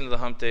of plays into the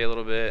Hump Day a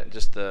little bit.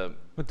 Just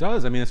it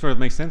does. I mean, it sort of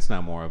makes sense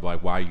now more of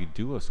like why you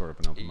do a sort of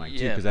an open mic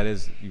too, because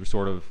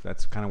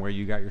that's kind of where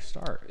you got your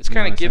start. It's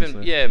kind of given,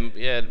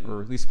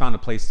 or at least found a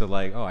place to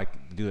like, I can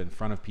do it in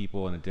front of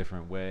people in a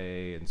different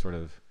way, and sort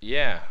of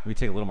maybe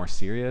take it a little more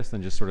serious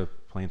than just sort of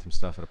playing some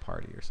stuff at a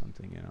party or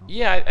something,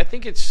 Yeah, I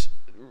think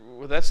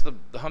that's the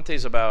Hump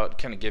Day's about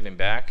kind of giving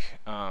back.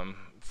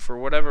 For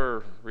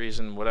whatever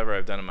reason, whatever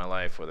I've done in my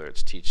life, whether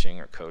it's teaching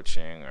or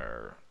coaching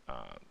or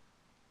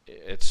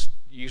it's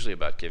usually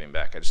about giving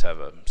back. I just have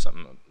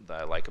something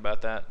that I like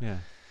about that. Yeah.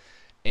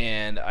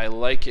 And I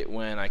like it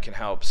when I can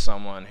help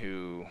someone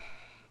who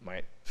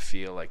might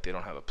feel like they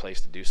don't have a place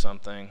to do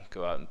something,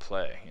 go out and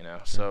play, Sure.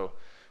 So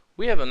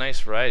we have a nice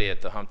variety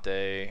at the Hump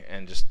Day,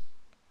 and just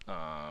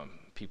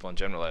people in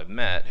general I've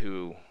met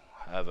who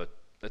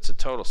it's a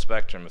total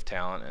spectrum of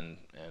talent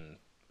and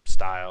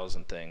styles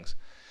and things.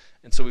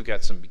 And so we've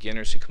got some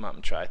beginners who come out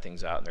and try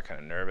things out, and they're kind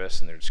of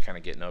nervous, and they're just kind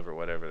of getting over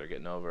whatever they're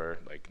getting over,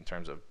 like in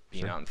terms of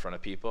being Sure. out in front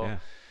of people. Yeah. And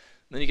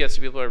then you get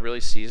some people who are really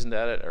seasoned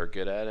at it or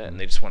good at it, and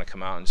they just want to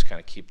come out and just kind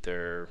of keep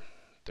their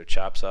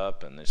chops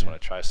up, and they just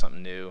want to try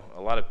something new.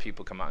 A lot of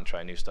people come out and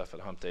try new stuff at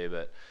Hump Day,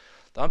 but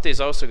the Hump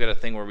Day's also got a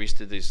thing where we used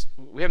to do these,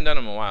 we haven't done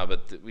them in a while,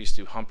 but we used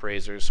to do hump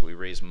raisers, so we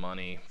raise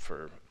money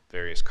for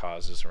various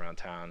causes around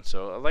town.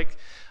 So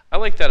I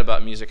like that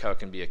about music, how it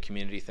can be a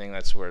community thing.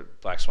 That's where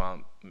Black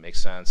Swamp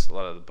makes sense. A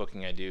lot of the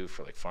booking I do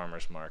for like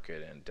Farmers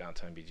Market and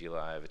Downtown BG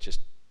Live,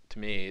 to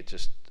me,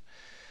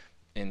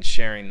 in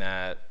sharing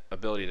that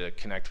ability to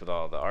connect with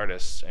all the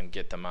artists and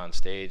get them on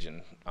stage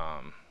and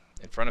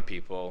in front of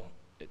people,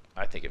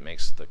 I think it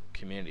makes the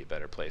community a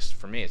better place.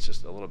 For me, it's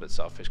just a little bit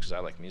selfish because I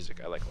like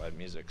music. I like live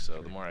music.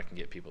 So the more I can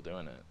get people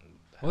doing it,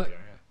 the happier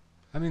I am.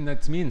 I mean,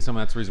 that's me, and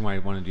that's the reason why I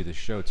want to do this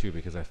show too,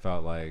 because I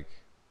felt like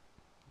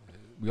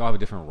we all have a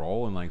different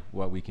role in like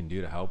what we can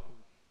do to help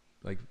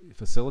like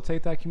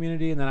facilitate that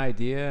community and that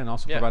idea, and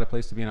also provide a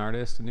place to be an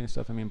artist and do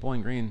stuff. I mean,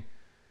 Bowling Green,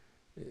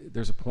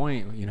 there's a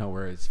point,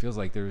 where it feels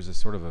like there's a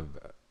sort of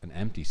an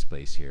empty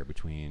space here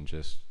between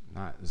just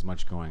not as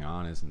much going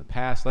on as in the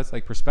past. That's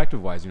like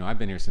perspective wise, I've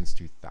been here since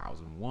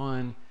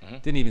 2001.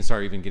 Didn't even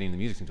start getting the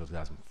music until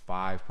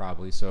 2005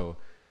 probably. So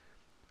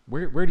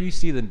where do you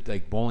see the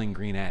like Bowling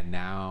Green at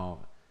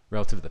now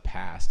relative to the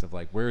past of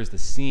like, where is the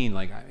scene?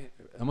 Like, it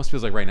almost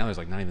feels like right now there's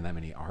like not even that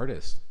many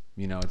artists,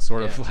 it's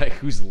sort of like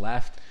who's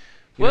left.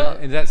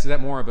 And is that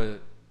more of a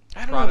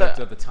product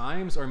of the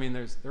times, or I mean,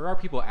 there are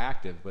people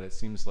active, but it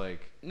seems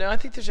like no. I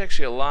think there's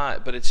actually a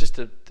lot, but it's just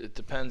it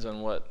depends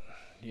on what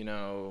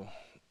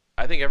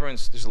I think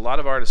there's a lot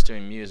of artists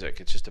doing music.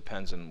 It just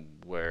depends on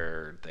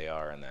where they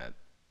are in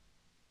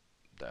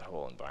that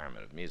whole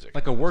environment of music.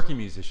 Like a working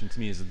musician to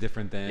me is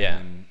different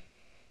than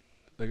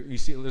like you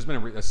see. There's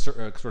been a sort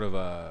of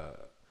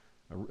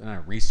not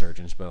a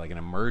resurgence, but like an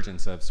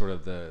emergence of sort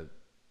of the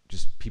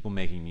just people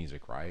making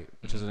music, right?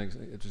 Which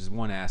is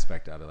one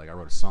aspect of it. Like I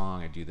wrote a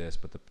song, I do this,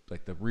 but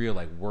the real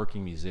like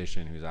working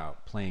musician who's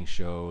out playing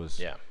shows.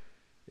 Yeah,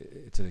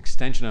 it's an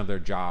extension of their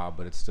job,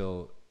 but it's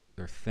still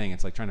their thing.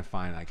 It's like trying to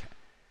find like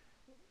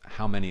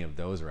how many of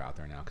those are out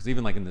there now? Because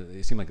even like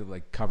it seemed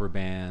like cover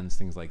bands,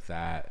 things like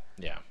that.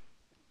 Yeah,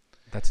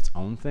 that's its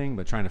own thing.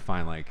 But trying to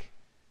find like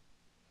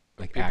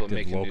people active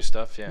making new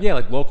stuff. Yeah,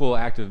 like local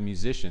active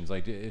musicians.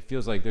 Like it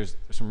feels like there's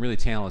some really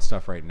talented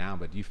stuff right now.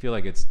 But do you feel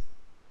like it's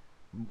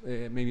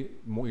maybe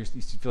more? You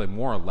feel like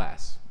more or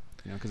less?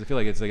 Because I feel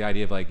like it's the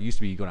idea of like, it used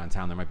to be you go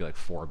downtown, there might be like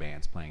 4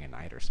 bands playing a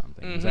night or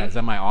something. Is that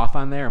am I off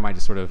on there? Or am I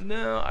just sort of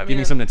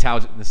giving some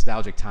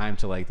nostalgic time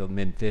to like the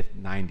mid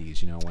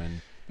 90s?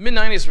 When mid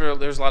 90s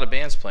there was a lot of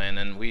bands playing,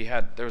 and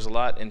there was a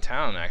lot in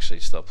town actually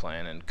still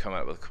playing and coming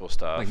up with cool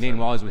stuff. Like Nate and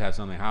Wally's would have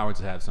something, Howard's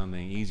would have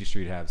something, Easy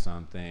Street would have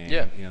something.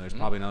 Yeah, there's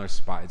probably another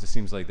spot. It just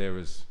seems like there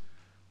was.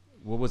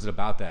 What was it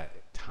about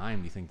that time?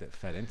 Do you think that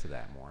fed into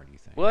that more? Do you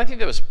think? Well, I think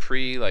that was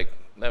pre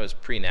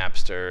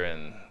Napster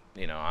and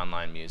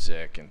online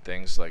music and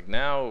things like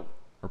now.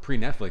 Or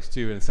pre-Netflix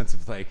too, in the sense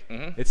of like,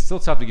 it's still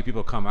tough to get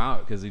people to come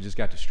out because they just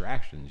got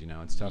distractions.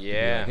 It's tough to be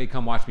like, hey,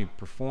 come watch me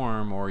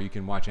perform, or you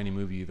can watch any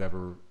movie you've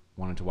ever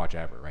wanted to watch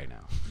ever right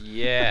now.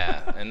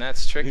 Yeah, and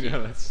that's tricky.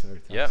 That's sort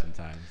of tough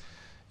sometimes.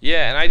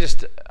 Yeah,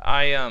 and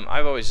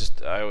I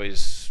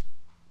always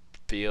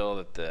feel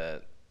that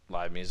the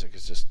live music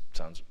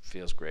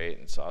feels great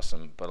and it's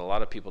awesome, but a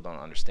lot of people don't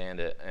understand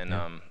it.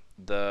 And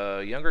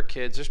the younger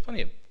kids, there's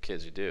plenty of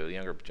kids who do. The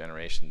younger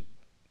generation,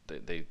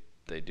 they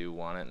do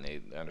want it and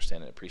they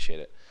understand and appreciate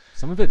it.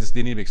 Some of it just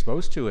they need to be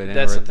exposed to it.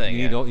 That's the thing.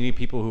 You need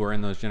people who are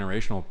in those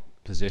generational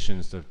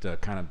positions to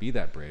kind of be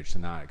that bridge, to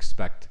not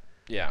expect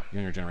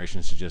younger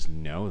generations to just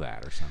know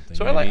that or something.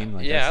 So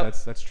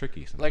that's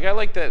tricky sometimes. Like I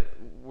like that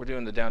we're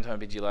doing the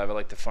Downtown BG Live. I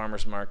like the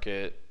farmers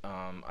market.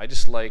 I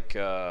just like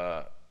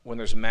when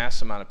there's a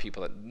mass amount of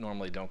people that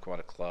normally don't go out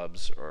to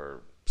clubs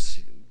or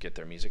get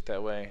their music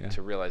that way,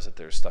 to realize that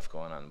there's stuff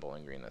going on in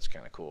Bowling Green that's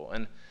kind of cool.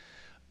 And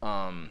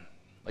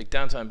like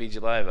Downtown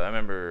BG Live, I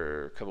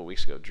remember a couple of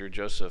weeks ago, Drew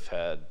Joseph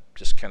had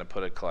just kind of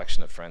put a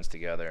collection of friends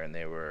together, and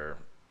they were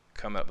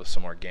coming up with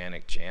some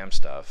organic jam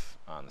stuff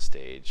on the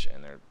stage,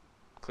 and they're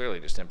clearly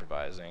just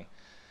improvising.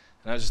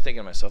 And I was just thinking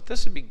to myself,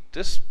 this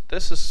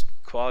is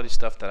quality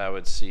stuff that I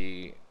would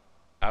see.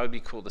 I would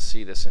be cool to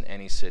see this in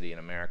any city in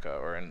America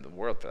or in the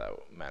world for that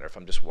matter. If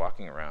I'm just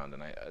walking around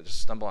and I just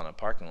stumble on a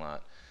parking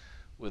lot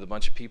with a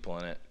bunch of people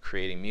in it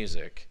creating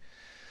music,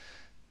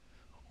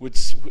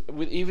 with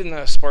even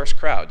the sparse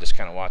crowd just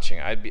kind of watching,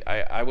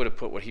 I would have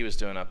put what he was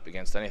doing up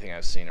against anything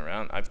I've seen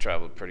around. I've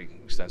traveled pretty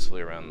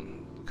extensively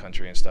around the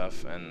country and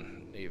stuff,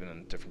 and even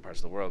in different parts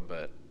of the world,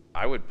 but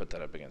I would put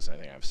that up against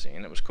anything I've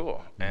seen. It was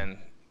cool. And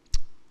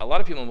a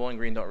lot of people in Bowling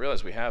Green don't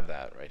realize we have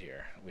that right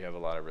here. We have a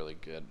lot of really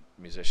good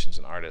musicians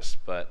and artists,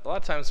 but a lot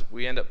of times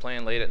we end up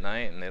playing late at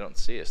night and they don't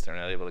see us. They're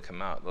not able to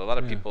come out. A lot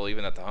of people,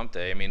 even at the Hump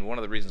Day, I mean, one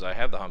of the reasons I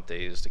have the Hump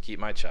Day is to keep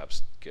my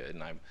chops good.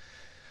 And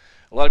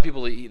a lot of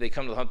people, they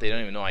come to the Hump Day, they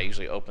don't even know I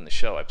usually open the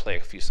show. I play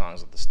a few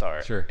songs at the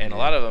start. Sure. And a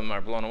lot of them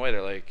are blown away.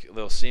 They're like,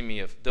 they'll see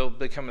me,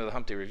 they come to the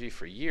Hump Day Revue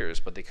for years,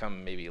 but they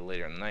come maybe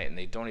later in the night and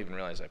they don't even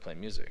realize I play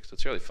music. So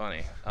it's really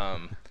funny.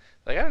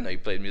 Like, I don't know you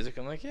played music.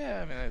 I'm like,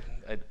 yeah, I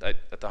mean, I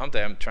at the Hump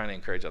Day, I'm trying to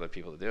encourage other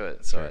people to do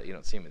it. So you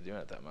don't see me doing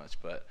it that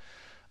much. But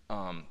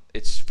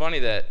it's funny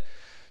that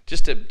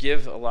just to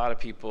give a lot of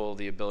people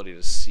the ability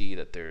to see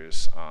that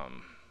there's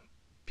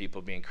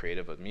people being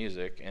creative with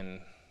music,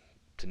 and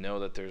to know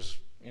that there's,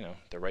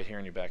 they're right here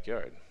in your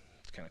backyard.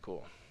 It's kind of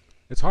cool.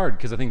 It's hard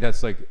because I think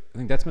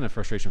that's been a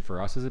frustration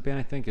for us as a band.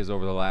 I think is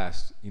over the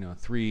last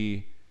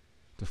 3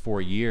 to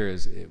 4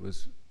 years, it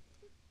was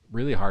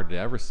really hard to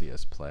ever see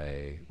us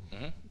play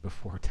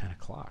before 10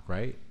 o'clock,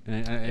 right?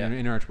 And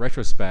in our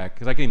retrospect,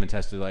 because I can even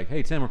test it, like,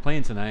 hey, Tim, we're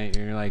playing tonight.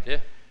 And you're like, you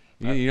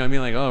know what I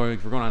mean? Like, oh,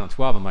 if we're going on at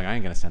 12, I'm like, I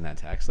ain't going to send that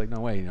text. Like, no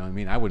way, you know what I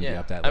mean? I wouldn't be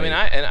up that late. I mean,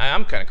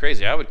 I'm kind of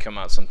crazy. I would come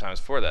out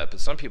sometimes for that, but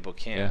some people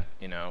can't,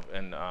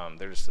 and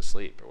they're just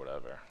asleep or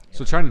whatever.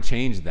 So trying to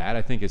change that,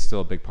 I think, is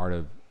still a big part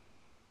of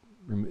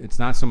it's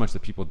not so much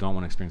that people don't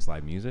want to experience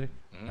live music.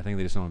 I think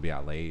they just don't want to be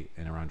out late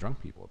and around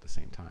drunk people at the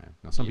same time.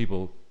 Now, some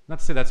people, not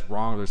to say that's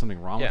wrong or there's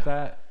something wrong with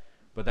that,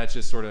 but that's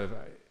just sort of,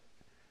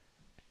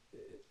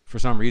 for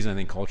some reason, I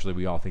think culturally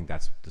we all think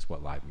that's just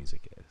what live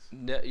music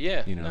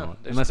is. You know,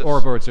 unless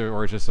or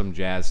it's just some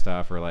jazz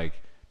stuff or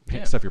like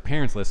stuff your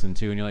parents listen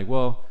to, and you're like,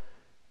 well,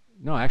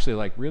 no, actually,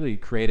 like really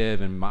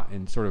creative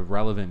and sort of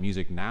relevant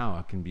music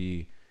now can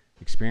be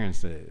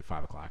experienced at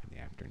 5 o'clock in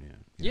the afternoon.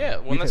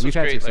 Well, we've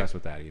had success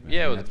with that even.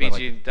 Yeah, with the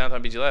BG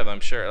Downtown BG Live, I'm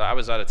sure. I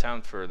was out of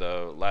town for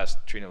the last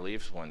Trina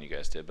Leaves one you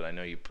guys did, but I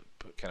know you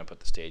kind of put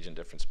the stage in a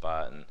different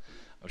spot, and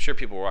I'm sure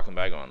people were walking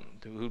by going,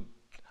 I'm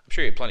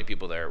sure you had plenty of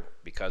people there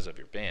because of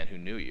your band who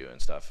knew you and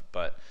stuff.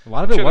 But a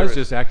lot of it was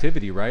just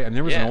activity, right? I mean,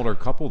 there was an older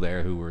couple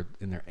there who were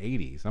in their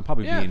 80s. I'm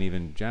probably being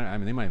even. I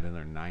mean, they might have been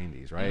in their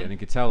 90s, right? And you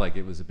could tell like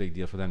it was a big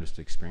deal for them just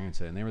to experience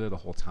it, and they were there the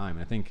whole time.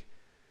 And I think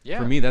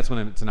for me, that's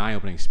when it's an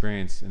eye-opening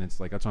experience, and it's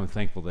like that's why I'm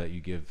thankful that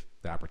you give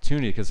the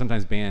opportunity, because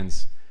sometimes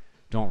bands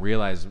don't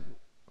realize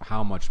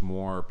how much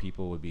more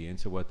people would be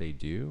into what they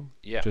do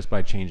just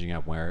by changing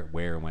up where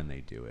and when they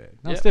do it.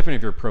 Now, it's different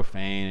if you're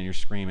profane and you're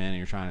screaming and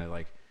you're trying to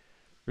like.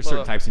 There's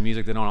certain types of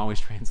music that don't always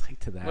translate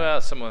to that.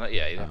 Well,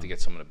 you'd have to get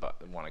someone to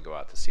want to go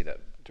out to see that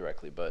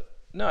directly. But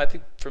no, I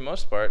think for the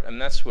most part,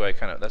 and that's why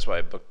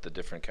I booked the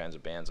different kinds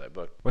of bands I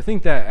booked. Well, I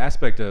think that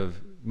aspect of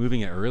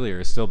moving it earlier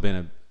has still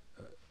been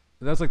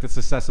that's like the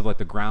success of like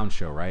the ground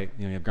show, right?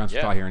 You know, you have ground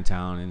show here in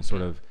town, and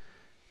sort of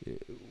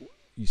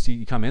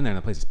you come in there and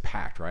the place is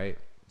packed, right?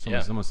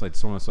 It's almost like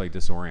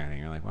disorienting.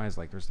 You're like, why is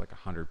there's like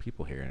 100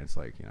 people here, and it's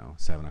like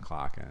 7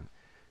 o'clock, and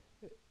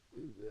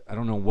I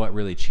don't know what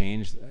really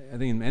changed. I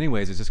think in many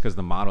ways it's just because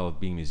the model of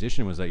being a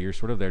musician was that you're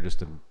sort of there just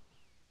to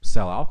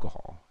sell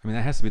alcohol. I mean,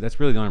 that's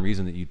really the only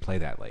reason that you'd play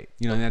that late.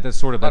 That's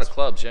sort of a lot of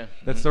clubs,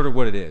 That's sort of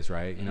what it is,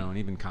 right? And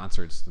even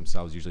concerts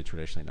themselves usually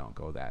traditionally don't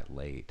go that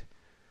late.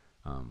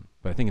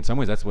 But I think in some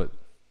ways that's what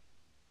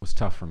was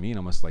tough for me and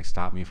almost like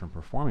stopped me from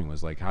performing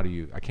was like,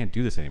 I can't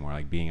do this anymore.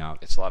 Like being out,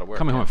 it's a lot of work.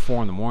 Coming home at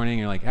 4 a.m. and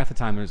you're like, half the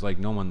time there's like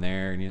no one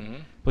there,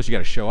 and plus you got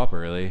to show up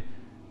early.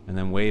 And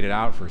then wait it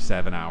out for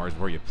 7 hours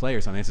before you play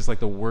or something. It's just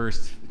like the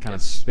worst kind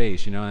of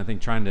space, And I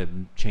think trying to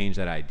change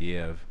that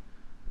idea of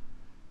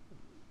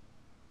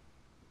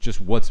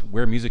just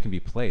where music can be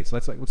played. So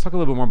let's talk a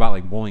little bit more about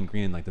like Bowling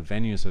Green and like the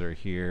venues that are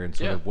here and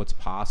sort of what's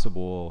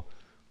possible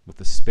with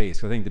the space.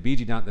 Because I think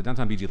the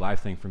Downtown BG Live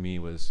thing for me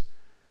it's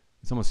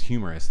almost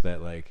humorous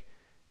that like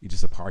it's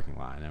just a parking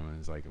lot. And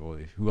everyone's like, well,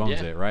 who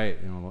owns it, right?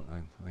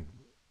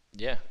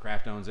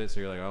 Kraft owns it, so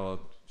you're like, oh,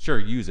 well, sure,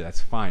 use it.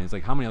 That's fine. It's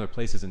like how many other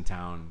places in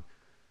town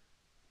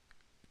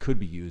could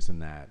be used in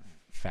that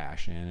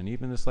fashion, and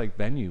even just like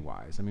venue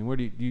wise. I mean, what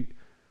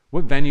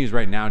venues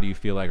right now do you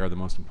feel like are the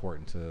most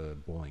important to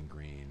Bowling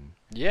Green?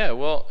 Yeah,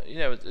 well,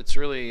 it's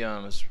really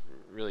it's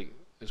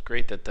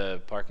great that the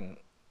parking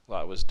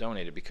lot was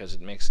donated because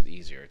it makes it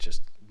easier.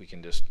 We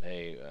can just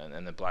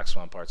and the Black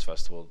Swan Arts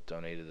Festival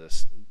donated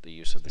the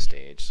use of the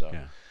stage. So,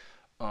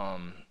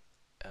 and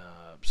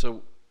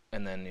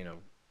then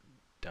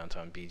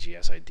Downtown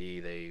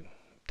BGSID they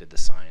did the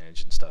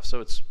signage and stuff. So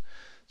it's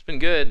been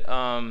good.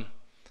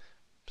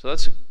 So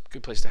that's a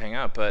good place to hang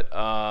out. But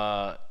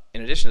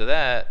in addition to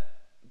that,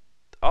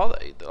 a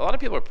lot of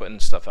people are putting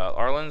stuff out.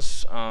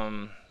 Arlen's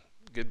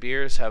Good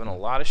Beers having a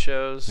lot of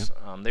shows.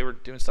 They were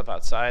doing stuff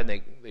outside. They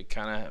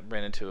kind of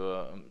ran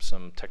into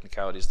some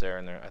technicalities there,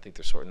 and I think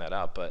they're sorting that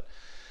out. But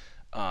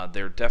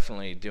they're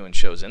definitely doing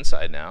shows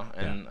inside now,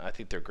 and I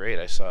think they're great.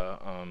 I saw.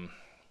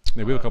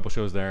 We have a couple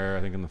shows there,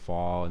 I think, in the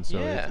fall, and so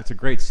it's a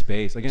great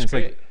space. Again, it's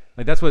like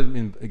that's what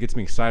it gets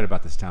me excited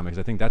about this town, because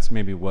I think that's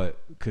maybe what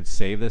could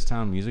save this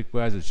town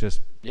music-wise. It's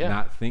just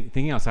not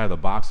thinking outside of the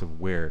box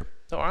of where.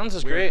 No, Arlen's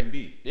is great. It can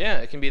be. Yeah,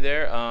 it can be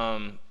there.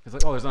 It's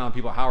like, there's not enough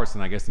people at Howard's,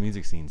 I guess the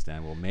music scene's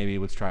done. Well, maybe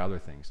let's try other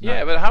things.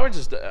 But Howard's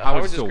is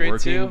still great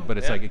working, too. But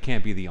it's like it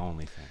can't be the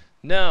only thing.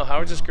 No,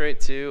 Howard's is great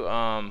too.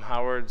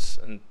 Howard's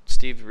and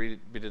Steve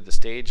redid the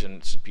stage, and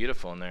it's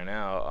beautiful in there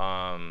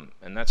now.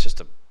 And that's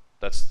the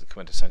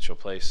quintessential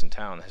place in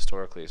town.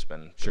 Historically, it's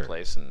been the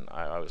place, and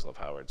I always love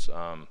Howard's.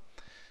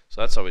 So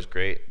that's always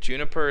great.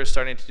 Juniper is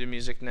starting to do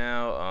music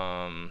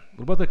now.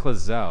 What about the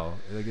Clazel?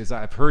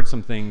 I've heard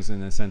some things in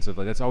the sense of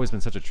that's always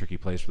been such a tricky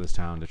place for this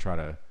town to try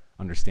to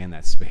understand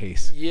that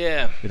space.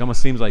 Yeah. It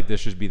almost seems like this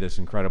should be this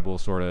incredible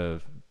sort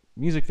of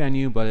music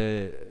venue,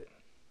 but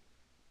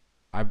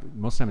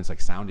most of the time it's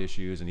like sound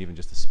issues and even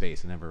just the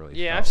space. I never really.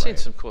 Yeah, I've seen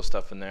some cool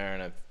stuff in there,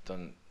 and I've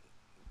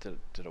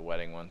did a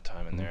wedding one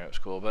time in there. It was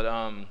cool, but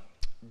I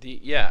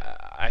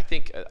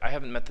think I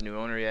haven't met the new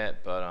owner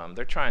yet, but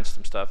they're trying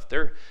some stuff.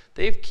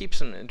 They keep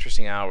some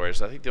interesting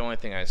hours. I think the only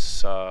thing I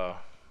saw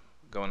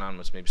going on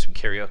was maybe some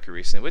karaoke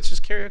recently, which is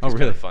karaoke is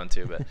kind of fun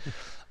too. But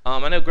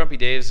I know Grumpy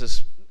Dave's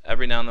is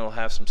every now and then they'll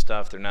have some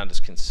stuff. They're not as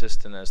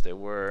consistent as they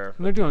were.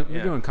 They're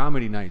doing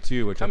comedy night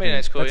too, which comedy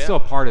night's cool. That's still a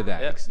part of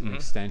that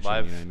extension.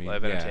 Live, you know what I mean?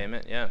 Live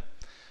entertainment. Yeah.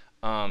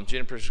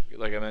 Juniper's,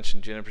 like I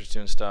mentioned, Juniper's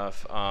doing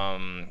stuff.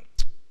 I've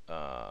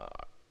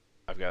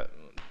got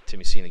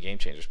Timmy C and the Game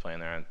Changers playing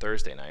there on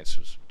Thursday nights,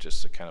 was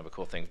just a kind of a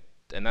cool thing,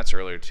 and that's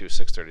earlier too,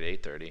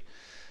 6:30 to 8:30.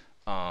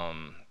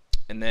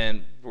 And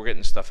then we're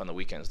getting stuff on the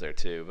weekends there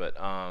too. But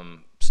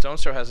Stone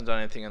Sour hasn't done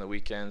anything on the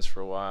weekends for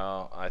a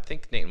while. I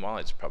think Nate and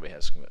Wally's probably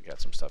got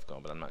some stuff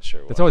going, but I'm not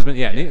sure. It's always been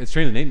it's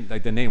strange.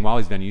 The Nate and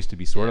Wally's venue used to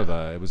be sort of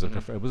it was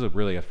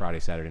really a Friday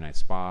Saturday night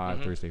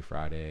spot, Thursday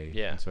Friday.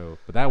 Yeah.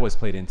 But that was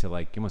played into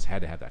you almost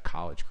had to have that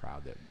college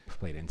crowd that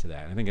played into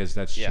that. And I think as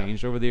that's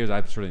changed over the years,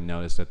 I've sort of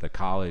noticed that the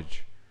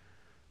college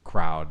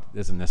crowd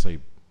doesn't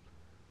necessarily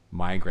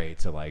migrate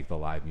to the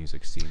live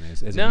music scene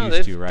as it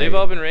used to, right? They've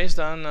all been raised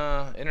on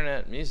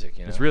internet music.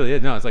 It's really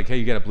it. No, it's hey,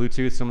 you got a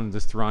Bluetooth, someone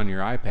just throw on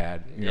your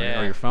iPad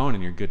or your phone,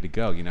 and you're good to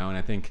go. And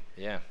I think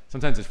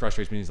sometimes it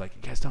frustrates me. It's you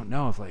guys don't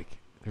know if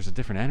there's a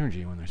different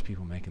energy when there's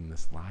people making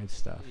this live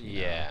stuff.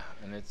 Yeah,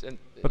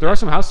 but there are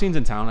some house scenes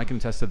in town. I can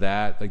attest to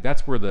that.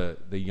 That's where the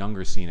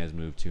younger scene has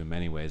moved to in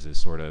many ways. Is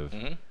sort of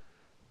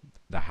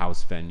the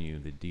house venue,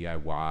 the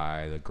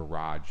DIY, the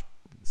garage.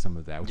 Some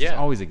of that, which has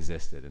always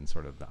existed in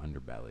sort of the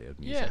underbelly of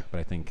music, but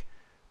I think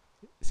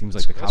it seems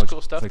like the college cool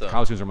stuff, the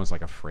college students are almost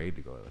afraid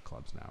to go to the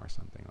clubs now or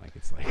something.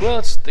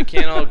 Well, they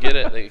can't all get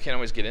it. They can't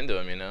always get into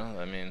them,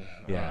 I mean,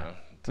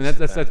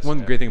 that's one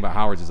great thing about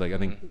Howard's is I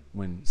think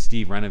when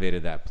Steve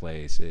renovated that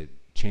place, it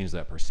changed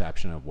that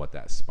perception of what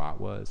that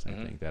spot was. I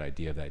think that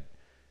idea of that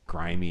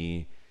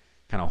grimy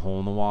kind of hole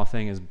in the wall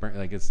thing is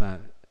it's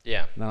not.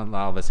 Yeah. Not a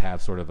lot of us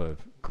have sort of a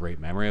great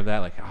memory of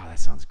that. That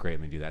sounds great.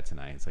 Let me do that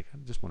tonight. It's I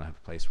just want to have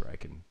a place where I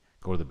can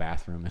go to the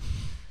bathroom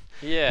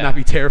and not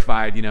be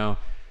terrified,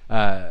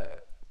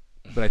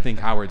 But I think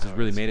Howard's has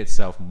really made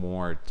itself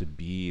more to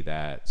be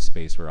that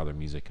space where other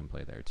music can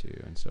play there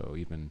too. And so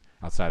even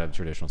outside of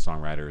traditional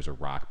songwriters or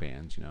rock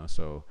bands,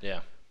 so. Yeah.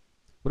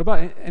 What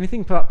about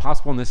anything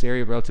possible in this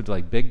area relative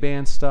to big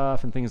band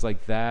stuff and things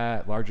like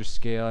that, larger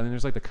scale? I mean,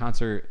 there's the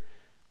concert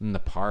in the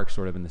park,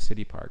 sort of in the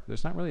city park.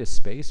 There's not really a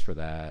space for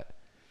that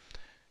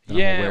I'm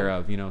aware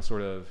of,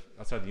 sort of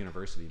outside the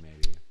university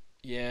maybe.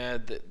 Yeah,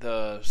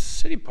 the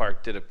city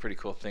park did a pretty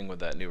cool thing with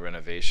that new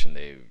renovation.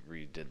 They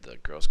redid the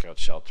Girl Scout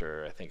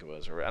shelter, I think it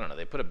was, or I don't know.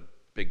 They put a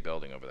big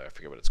building over there. I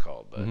forget what it's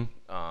called, but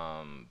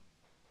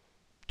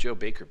Joe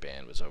Baker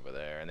Band was over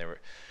there, and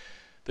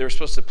they were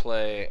supposed to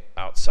play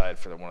outside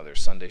for one of their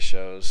Sunday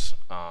shows,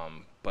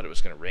 but it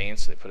was going to rain,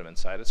 so they put them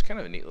inside. It's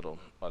kind of a neat little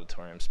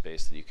auditorium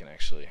space that you can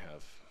actually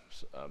have.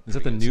 Is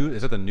that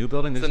the new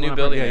building? It's the new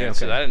building. Yeah.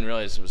 So I didn't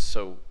realize it was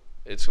so.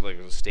 It's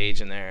there's a stage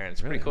in there, and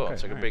it's pretty cool. Okay,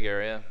 it's a big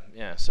area.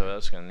 Yeah, so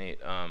that's kind of neat.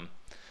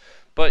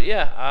 But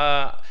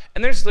yeah,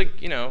 and there's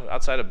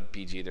outside of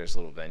BG, there's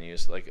little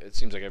venues. It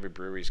seems like every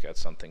brewery's got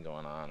something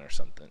going on or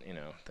something,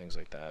 things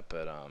like that.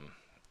 But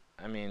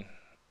I mean,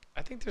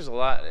 I think there's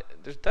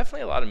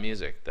definitely a lot of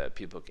music that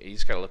you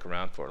just got to look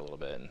around for it a little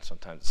bit, and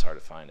sometimes it's hard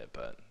to find it,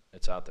 but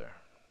it's out there.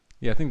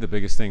 Yeah, I think the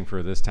biggest thing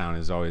for this town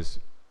is always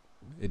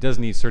it does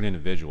need certain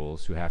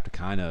individuals who have to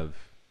kind of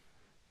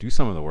do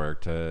some of the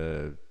work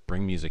to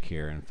bring music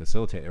here and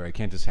facilitate it. Right? It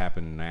can't just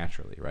happen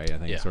naturally, right? I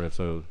think it's sort of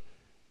so.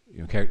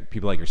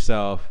 People like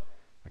yourself.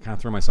 I kind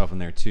of throw myself in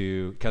there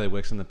too. Kelly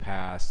Wicks in the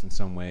past, in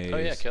some ways. Oh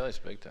yeah, Kelly's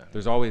big time.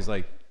 There's always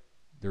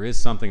there is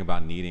something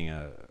about needing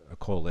a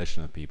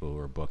coalition of people who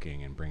are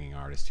booking and bringing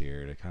artists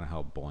here to kind of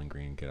help Bowling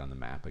Green get on the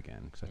map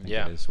again. Because I think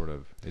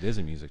it is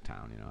a music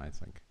town. I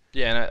think.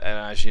 Yeah, and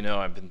as you know,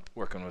 I've been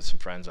working with some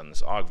friends on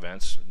this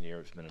Augvents.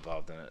 You've been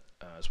involved in it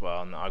as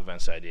well. And the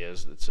Augvents idea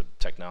is it's a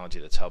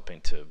technology that's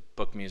helping to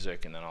book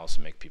music and then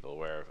also make people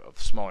aware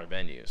of smaller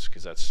venues,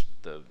 because it's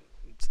the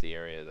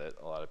area that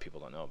a lot of people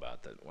don't know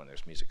about, that when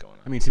there's music going on.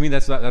 I mean, to me,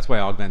 that's why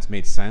Augvents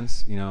made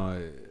sense.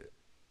 It's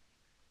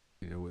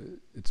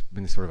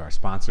been sort of our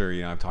sponsor.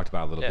 I've talked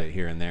about it a little bit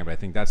here and there, but I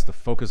think that's the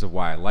focus of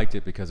why I liked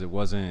it, because it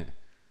wasn't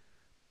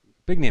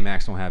big name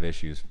acts don't have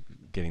issues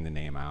getting the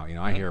name out.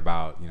 I hear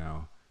about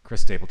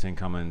Chris Stapleton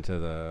coming to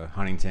the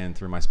Huntington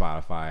through my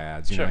Spotify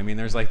ads. I mean,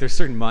 there's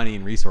certain money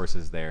and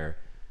resources there,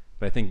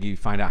 but I think you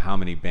find out how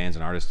many bands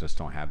and artists just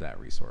don't have that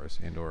resource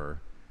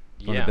or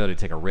the ability to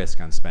take a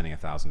risk on spending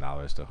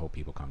 $1,000 to hope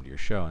people come to your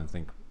show. And I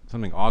think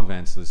something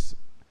Augvents this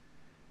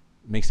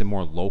makes it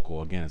more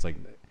local. Again, it's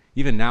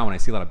even now when I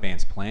see a lot of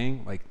bands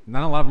playing,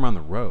 not a lot of them are on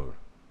the road.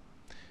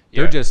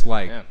 They're just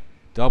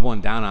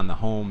doubling down on the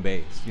home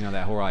base.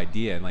 That whole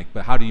idea. And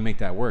but how do you make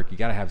that work? You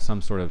got to have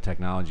some sort of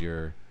technology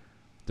or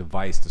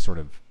device to sort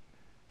of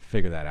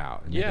figure that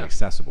out and make it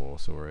accessible.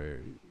 So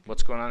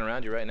what's going on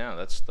around you right now?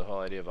 That's the whole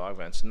idea of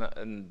Augvents,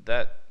 and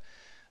the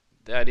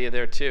idea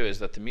there too is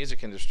that the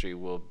music industry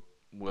will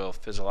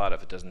fizzle out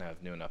if it doesn't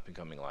have new and up and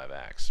coming live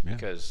acts,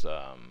 because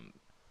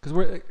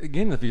we're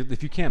again,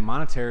 if you can't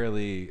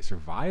monetarily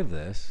survive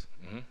this,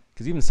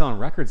 because even selling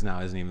records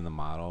now isn't even the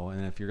model,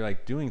 and if you're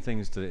doing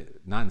things to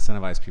not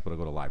incentivize people to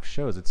go to live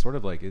shows, it's sort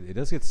of it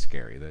does get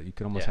scary that you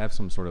could almost have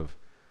some sort of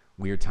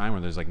weird time where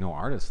there's no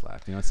artists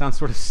left. It sounds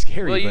sort of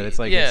scary, but it's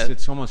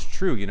it's almost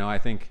true. I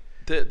think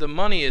the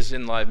money is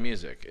in live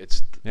music.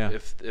 It's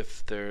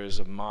if there's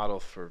a model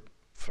for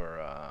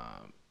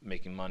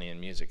making money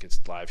in music, it's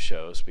live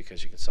shows,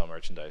 because you can sell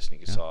merchandise and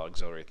you can sell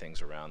auxiliary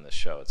things around the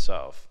show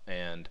itself,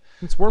 and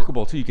it's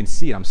workable too. You can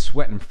see it. I'm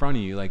sweating in front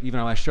of you.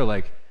 Even our last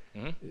show,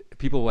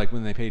 people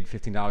when they paid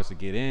 $15 to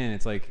get in,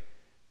 it's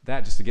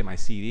that just to get my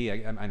CD,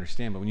 I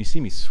understand. But when you see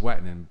me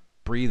sweating and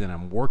breathing,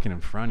 I'm working in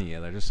front of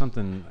you. There's just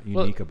something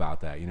unique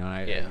about that, you know.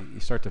 And you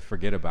start to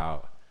forget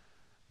about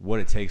what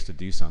it takes to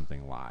do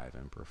something live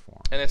and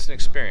perform. And it's an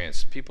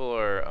experience. People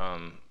are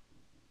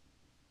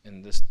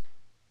in these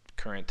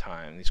current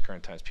times,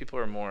 people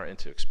are more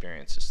into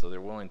experiences, so they're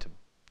willing to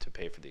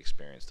pay for the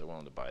experience. They're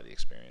willing to buy the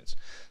experience,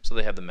 so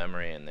they have the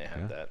memory and they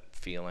have that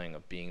feeling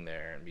of being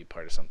there and be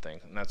part of something.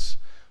 And that's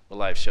what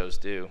live shows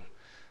do.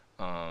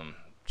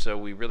 So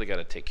we really got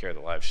to take care of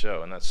the live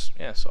show, and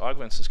so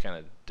Augvents is kind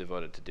of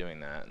devoted to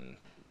doing that. And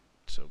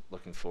so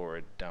looking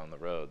forward down the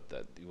road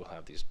that you will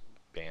have these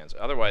bands.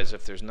 Otherwise,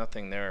 if there's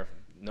nothing there,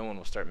 no one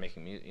will start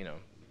making music. You know,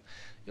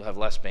 you'll have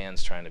less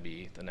bands trying to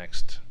be the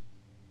next.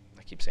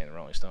 I keep saying the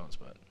Rolling Stones,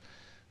 but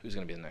who's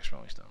going to be the next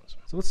Rolling Stones?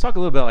 So let's talk a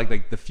little bit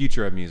like the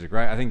future of music,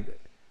 right? I think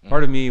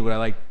part of me, what I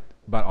like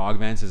about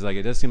Augvents is like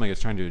it does seem like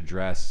it's trying to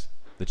address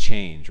the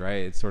change,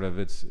 right? It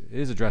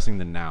is addressing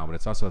the now, but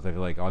it's also, I feel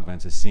like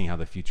Augvents is seeing how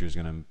the future is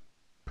going to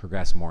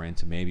progress more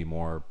into maybe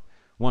more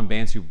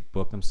bands who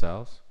book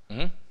themselves,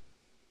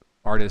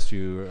 artists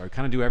who are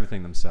kind of do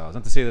everything themselves.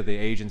 Not to say that the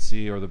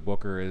agency or the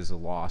booker is a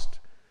lost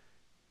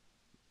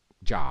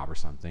job or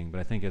something, but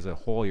I think as a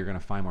whole, you're going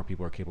to find more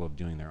people are capable of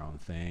doing their own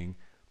thing,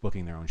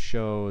 booking their own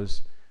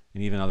shows,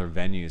 and even other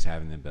venues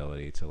having the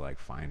ability to like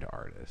find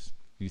artists.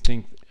 Do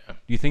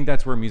you think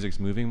that's where music's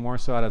moving more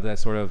so out of that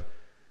sort of?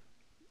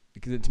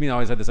 Because to me, I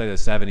always had this idea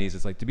of the 70s.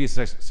 It's like to be a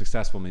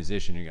successful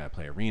musician, you got to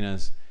play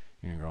arenas,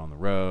 you're gonna go on the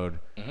road,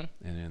 and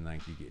then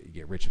like you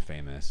get rich and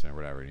famous or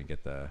whatever, and you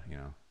get the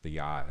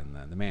yacht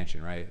and the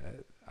mansion, right?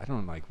 I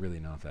don't like really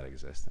know if that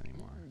exists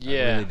anymore. Yeah.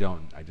 I really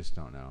don't. I just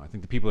don't know. I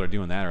think the people that are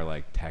doing that are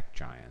like tech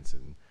giants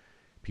and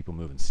people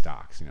moving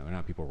stocks. You know, they're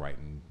not people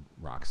writing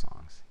rock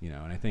songs. You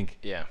know, and I think.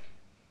 Yeah.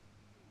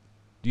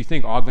 Do you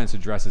think Augvents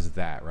addresses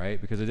that, right?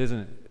 Because it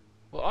isn't.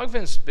 Well,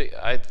 Augvents.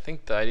 I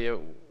think the idea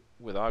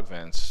with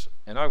Augvents,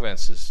 and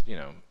Augvents is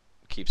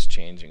keeps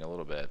changing a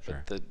little bit,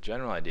 but the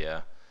general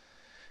idea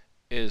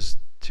is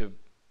to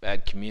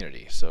add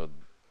community. So.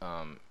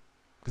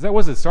 Because that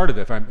was the start of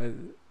it.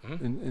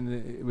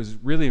 It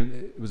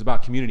was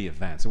about community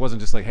events. It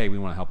wasn't just like, hey, we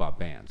want to help out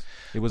bands.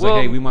 It was like,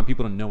 hey, we want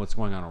people to know what's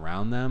going on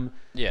around them.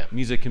 Yeah.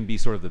 Music can be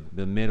sort of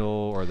the middle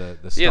or the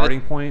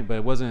starting point, but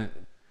it wasn't.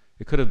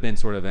 It could have been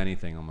sort of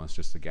anything, almost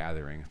just a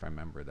gathering, if I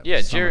remember that.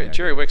 Yeah,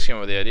 Jerry Wicks came up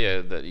with the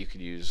idea that you could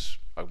use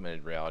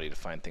augmented reality to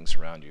find things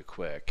around you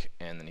quick,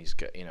 and then he's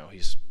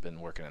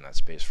been working in that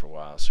space for a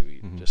while, so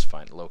he just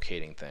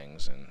locating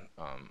things and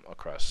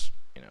across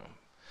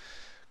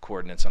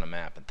coordinates on a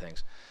map and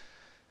things.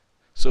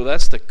 So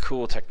that's the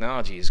cool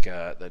technology he's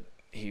got that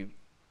he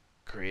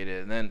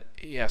created. And then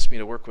he asked me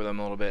to work with him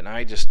a little bit, and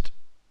I just,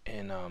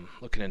 in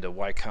looking into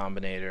Y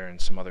Combinator and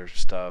some other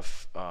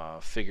stuff,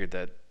 figured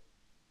that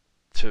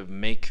to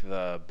make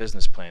the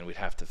business plan, we'd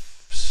have to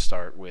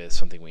start with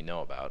something we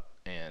know about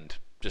and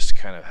just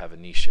kind of have a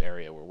niche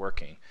area we're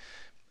working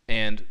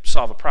and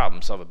solve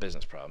a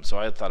business problem. So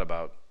I had thought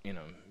about,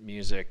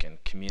 music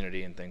and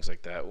community and things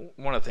like that.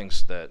 One of the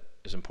things that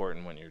is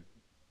important when you're,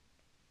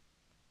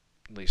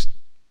 at least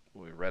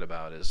what we read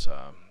about, is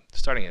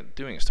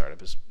doing a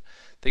startup is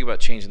think about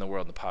changing the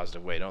world in a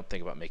positive way. Don't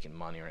think about making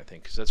money or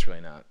anything, because that's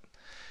really not.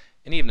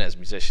 And even as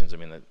musicians, I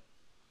mean,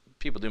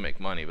 people do make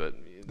money, but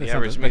the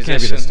average musician, that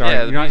can't be the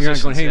start. You're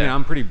not going, hey man,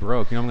 I'm pretty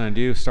broke. You know what I'm going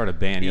to do? Start a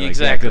band. You're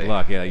exactly.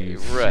 Like, yeah, good luck.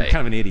 Yeah, you're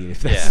kind of an idiot.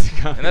 If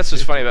that's and that's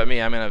what's funny about me.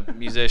 I'm a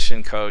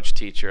musician, coach,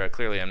 teacher.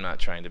 Clearly, I'm not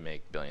trying to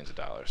make billions of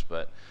dollars.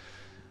 But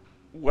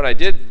what I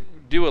did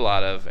do a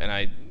lot of,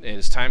 and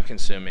is time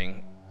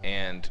consuming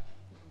and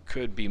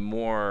could be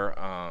more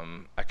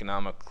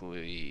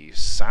economically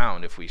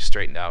sound if we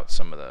straightened out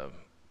some of the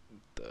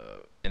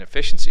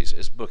inefficiencies,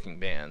 is booking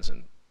bands.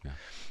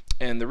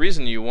 And the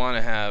reason you want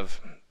to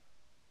have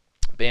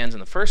bands in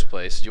the first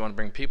place is you want to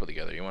bring people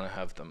together. You want to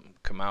have them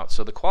come out.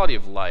 So the quality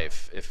of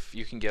life, if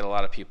you can get a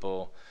lot of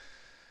people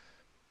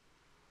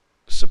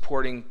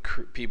supporting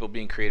people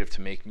being creative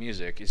to make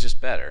music, is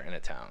just better in a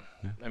town.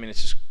 Yeah. I mean, it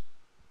just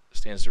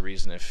stands to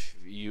reason if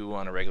you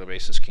on a regular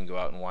basis can go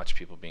out and watch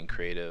people being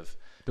creative.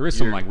 There is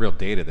some real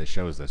data that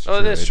shows this.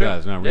 Oh, that's true. It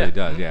does. No, it really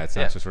does. Yeah, it's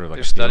not just sort of like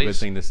a feel-good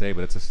thing to say,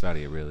 but it's a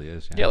study. It really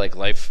is. Yeah, like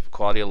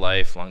quality of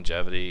life,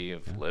 longevity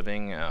of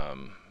living.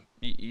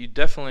 You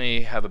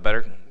definitely have a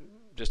better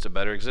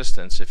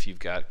existence if you've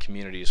got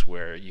communities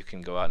where you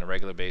can go out on a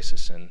regular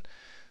basis and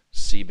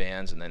see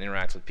bands and then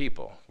interact with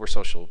people. We're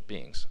social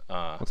beings.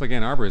 It's like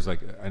Ann Arbor is like,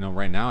 I know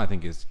right now, I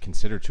think is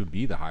considered to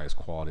be the highest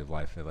quality of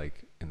life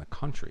in the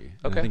country.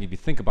 And I think if you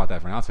think about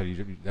that from an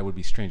outsider, that would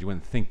be strange. You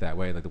wouldn't think that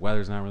way. Like the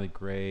weather's not really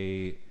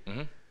great.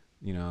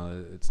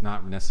 It's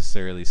not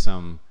necessarily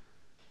some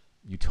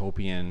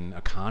utopian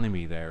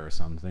economy there or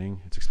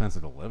something. It's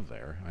expensive to live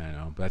there. I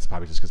know, but that's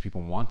probably just because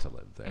people want to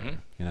live there.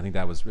 And I think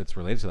it's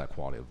related to that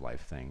quality of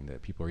life thing,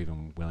 that people are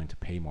even willing to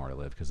pay more to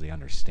live because they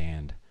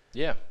understand.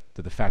 Yeah.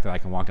 That the fact that I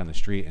can walk down the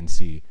street and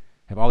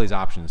have all these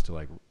options to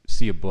like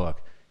see a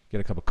book, get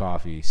a cup of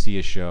coffee, see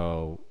a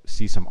show,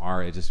 see some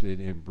art. It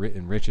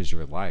enriches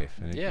your life,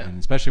 and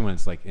especially when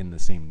it's like in the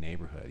same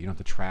neighborhood. You don't have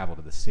to travel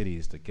to the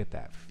cities to get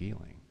that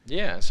feeling.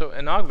 Yeah. So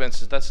and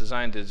Augvents that's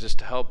designed to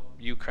just help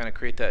you kind of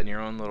create that in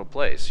your own little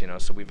place.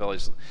 So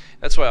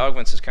that's why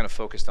Augvents is kind of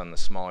focused on the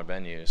smaller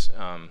venues,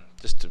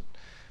 just to.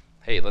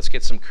 Hey, let's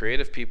get some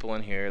creative people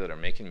in here that are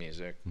making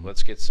music. Mm-hmm.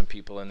 Let's get some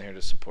people in here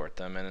to support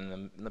them, and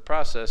in the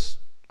process,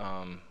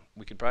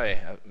 we could probably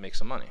make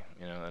some money,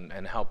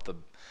 and help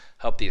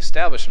the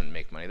establishment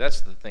make money.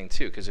 That's the thing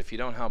too, because if you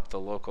don't help the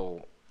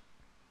local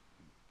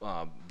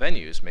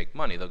venues make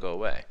money, they'll go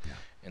away,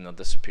 and they'll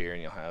disappear,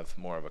 and you'll have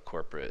more of a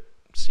corporate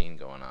scene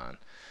going on.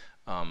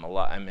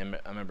 I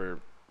remember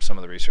some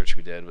of the research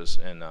we did was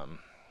in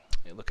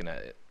looking at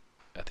it.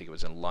 I think it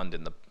was in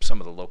London.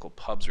 Some of the local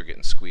pubs were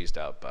getting squeezed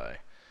out by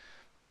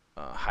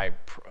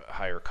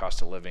higher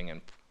cost of living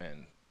and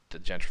the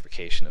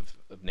gentrification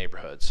of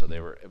neighborhoods, so they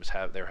were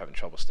having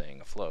trouble staying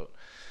afloat.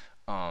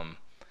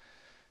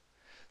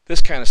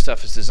 This kind of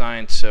stuff is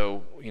designed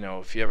so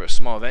if you have a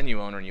small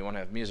venue owner and you want to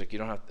have music,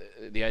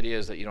 the idea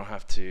is that you don't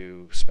have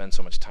to spend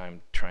so much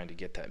time trying to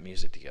get that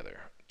music together,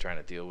 trying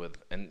to deal with,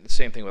 and the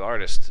same thing with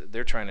artists. If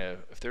they're trying to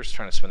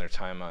spend their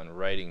time on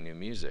writing new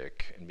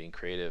music and being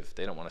creative,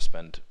 they don't want to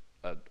spend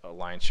a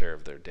lion's share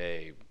of their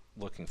day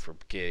looking for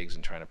gigs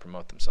and trying to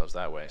promote themselves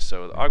that way.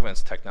 So the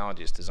Augvents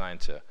technology is designed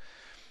to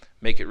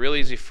make it real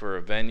easy for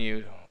a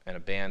venue and a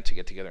band to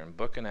get together and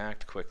book an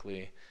act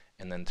quickly,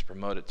 and then to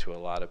promote it to a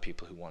lot of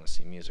people who want to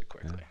see music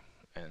quickly.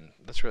 Yeah. And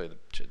that's really the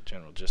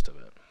general gist of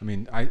it. I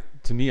mean, I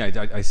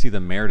see the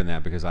merit in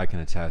that, because I can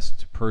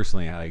attest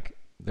personally, like,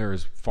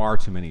 there's far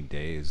too many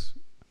days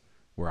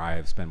where I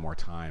have spent more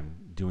time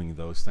doing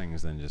those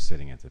things than just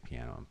sitting at the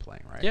piano and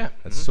playing, right? Yeah.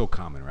 That's so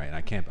common, right?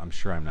 And I'm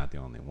sure I'm not the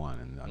only one,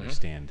 and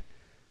understand,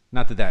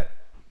 not that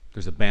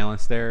there's a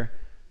balance there,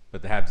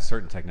 but to have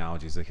certain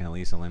technologies that can at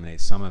least eliminate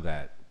some of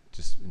that,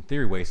 just in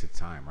theory, wasted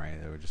time, right?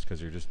 Or just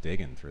because you're just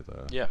digging through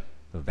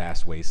the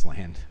vast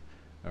wasteland,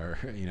 or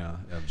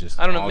of just.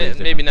 I don't know,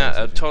 maybe not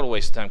a total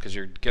waste of time because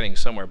you're getting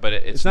somewhere, but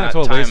it's not a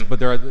total waste, but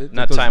there are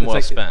not time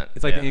well spent.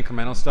 It's like the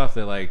incremental stuff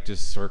that, like,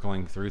 just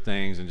circling through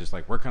things and just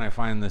like, where can I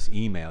find this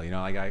email?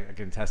 Like I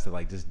can test it,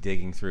 like just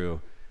digging through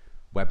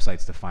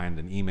websites to find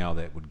an email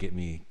that would get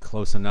me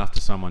close enough to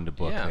someone to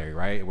book there,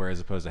 right? Whereas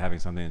opposed to having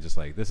something that's just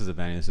like, this is a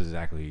venue, this is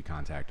exactly who you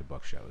contact to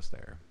book shows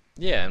there.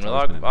 Yeah, and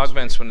with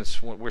Augvents,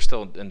 we're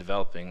still in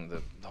developing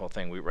the whole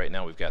thing. Right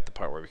now we've got the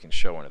part where we can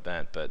show an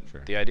event, but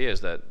the idea is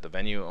that the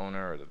venue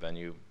owner or the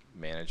venue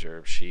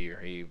manager, she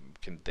or he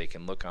they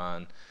can look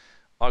on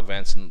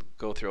Augvents and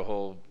go through a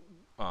whole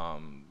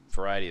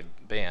variety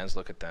of bands,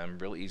 look at them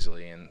real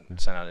easily, and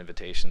send out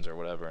invitations or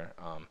whatever.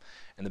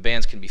 And the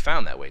bands can be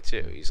found that way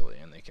too, easily,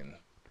 and they can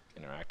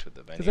interact with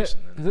the venues.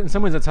 In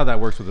some ways, that's how that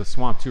works with the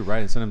Swamp too,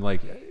 right? Instead of,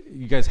 like,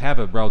 you guys have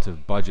a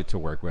relative budget to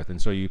work with,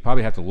 and so you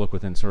probably have to look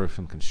within sort of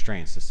some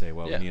constraints to say,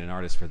 well, we need an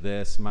artist for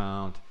this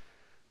amount.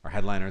 Our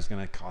headliner is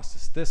going to cost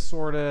us this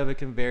sort of. It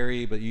can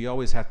vary, but you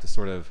always have to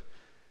sort of.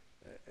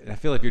 I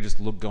feel like you're just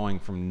going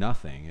from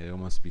nothing. It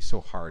almost be so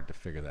hard to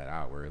figure that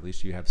out. Where at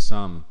least you have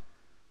some.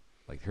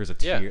 Like, here's a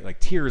tier, like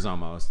tiers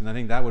almost, and I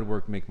think that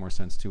would make more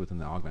sense too within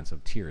the Augments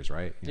of tiers,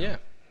 right? Yeah.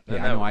 I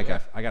know I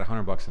got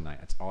 $100 a night.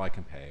 That's all I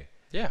can pay.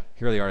 Yeah.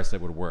 Here are the artists that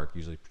would work.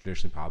 Usually,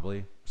 traditionally,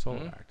 probably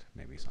solo act,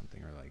 maybe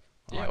something, or like.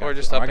 Or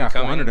just up and coming. I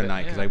got 400 a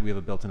night because we have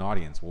a built-in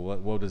audience. Well,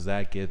 what does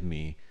that give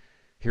me?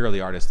 Here are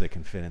the artists that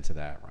can fit into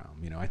that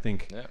realm. I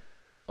think. Yeah.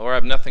 Or I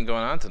have nothing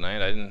going on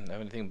tonight. I didn't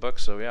have anything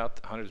booked, so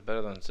 100 is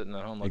better than sitting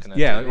at home looking at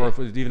TV. Or if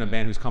it's even a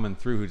band who's coming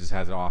through who just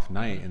has an off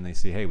night, and they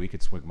say, hey, we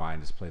could swing by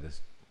and just play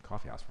this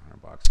coffee house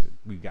for $100.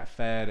 We got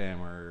fed, and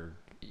we're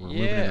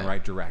moving in the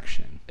right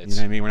direction. You know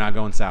what I mean? We're not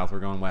going south. We're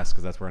going west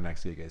because that's where our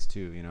next gig is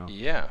too.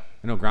 Yeah.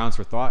 I know Grounds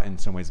for Thought in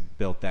some ways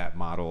built that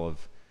model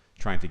of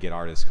trying to get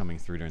artists coming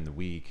through during the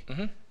week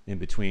in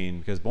between,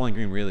 because Bowling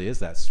Green really is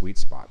that sweet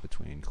spot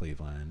between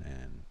Cleveland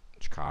and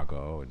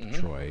Chicago and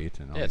Detroit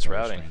and all it's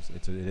routing.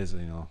 It is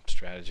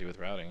strategy with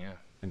routing,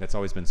 and that's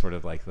always been sort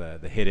of like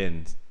the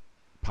hidden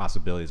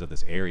possibilities of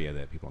this area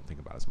that people don't think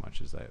about as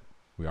much, is that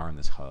we are in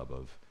this hub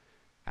of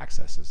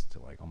accesses to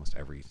like almost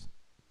every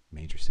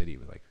major city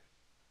with like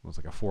almost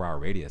like a 4-hour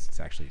radius. It's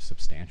actually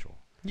substantial.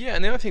 Yeah,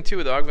 and the other thing too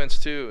with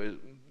Augvents too,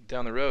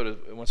 down the road,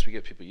 once we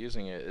get people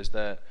using it, is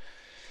that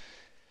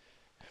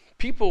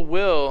people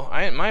will.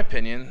 In my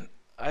opinion,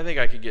 I think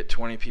I could get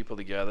 20 people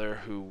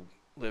together who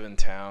live in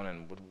town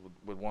and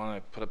would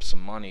want to put up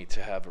some money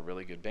to have a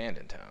really good band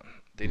in town.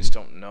 They just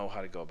don't know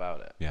how to go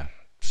about it. Yeah.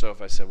 So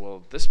if I said,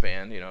 well, this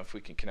band, if we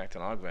can connect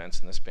on Augvents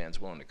and this band's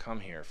willing to come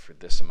here for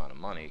this amount of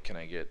money, can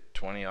I get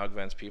 20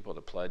 Augvents people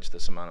to pledge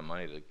this amount of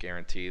money to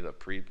guarantee the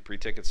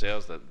pre-ticket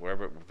sales that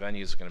wherever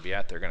venue is going to be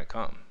at, they're going to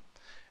come?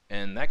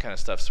 And that kind of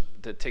stuff,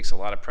 that takes a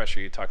lot of pressure.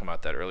 You were talking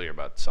about that earlier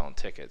about selling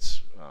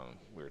tickets.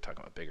 We were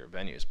talking about bigger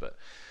venues, but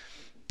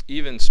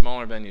even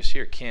smaller venues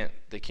here can't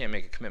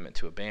make a commitment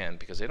to a band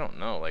because they don't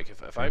know. Like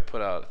if I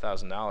put out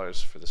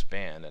 $1,000 for this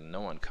band and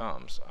no one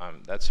comes,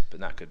 that's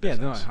not good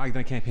business. Yeah,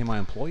 I can't pay my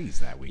employees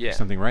that week or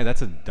something, right?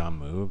 That's a dumb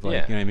move.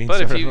 Like, you know what I mean?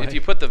 But if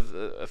you put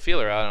a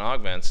feeler out on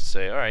Augvents and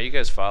say, all right, you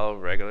guys follow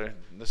regular.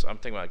 I'm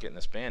thinking about getting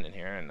this band in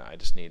here, and I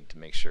just need to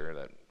make sure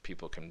that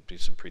people can do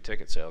some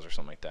pre-ticket sales or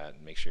something like that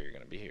and make sure you're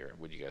going to be here.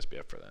 Would you guys be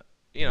up for that?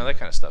 That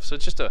kind of stuff. So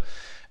it's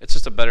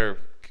just a better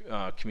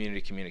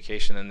community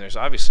communication, and there's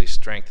obviously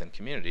strength in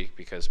community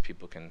because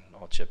people can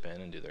all chip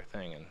in and do their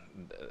thing.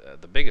 And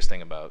the biggest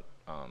thing about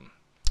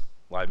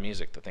live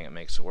music, the thing that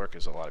makes it work,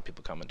 is a lot of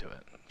people coming to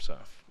it. So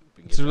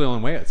it's really the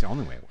only way. It's the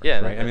only way it works. Yeah,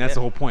 right. I mean, that's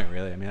the whole point,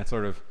 really. I mean, that's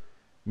sort of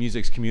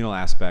music's communal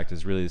aspect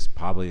is really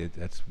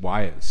that's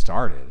why it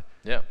started.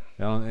 Yeah.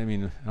 I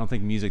don't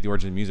think the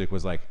origin of music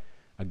was like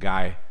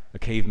a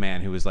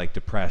caveman who was like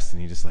depressed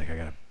and he just like, I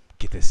gotta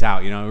get this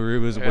out. It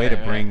was a way to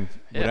bring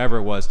whatever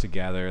it was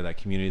together, that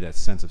community, that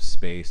sense of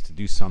space, to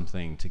do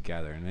something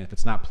together. And if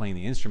it's not playing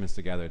the instruments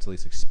together, it's at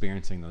least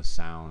experiencing those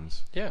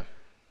sounds. Yeah.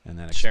 And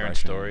then sharing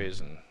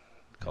stories and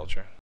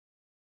culture.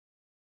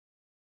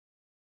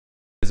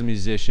 As a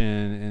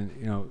musician,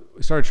 and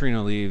we started Tree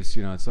No Leaves,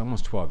 it's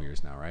almost 12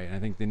 years now, right? And I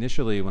think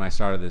initially when I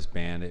started this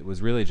band, it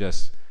was really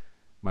just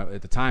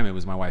at the time it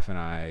was my wife and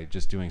I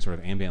just doing sort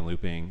of ambient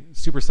looping,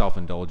 super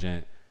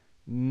self-indulgent,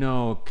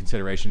 no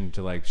consideration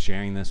to like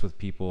sharing this with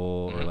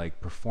people or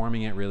like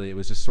performing it. Really, it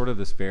was just sort of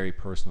this very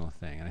personal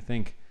thing. And I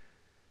think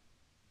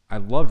I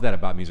loved that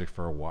about music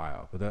for a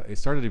while, but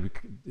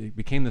it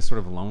became this sort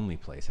of lonely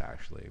place.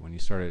 Actually, when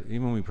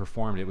when we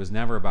performed, it was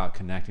never about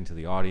connecting to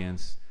the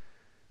audience.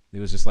 It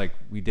was just like,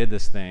 we did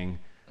this thing,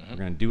 we're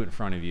going to do it in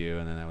front of you,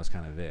 and then that was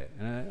kind of it.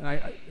 And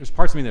I there's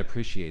parts of me that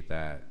appreciate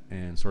that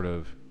and sort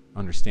of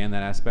understand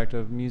that aspect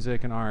of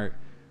music and art.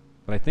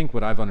 But I think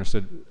what I've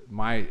understood,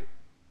 my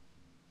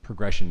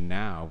progression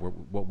now,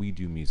 what we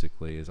do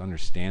musically, is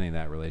understanding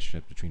that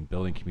relationship between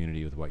building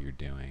community with what you're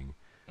doing.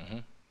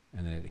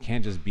 And that it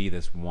can't just be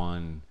this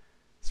one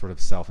sort of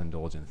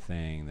self-indulgent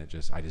thing that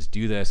I just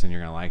do this and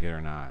you're going to like it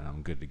or not, and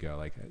I'm good to go.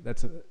 Like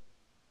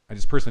I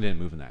just personally didn't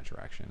move in that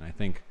direction. I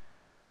think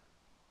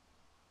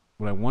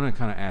what I want to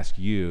kind of ask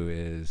you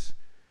is,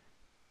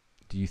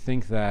 do you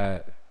think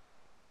that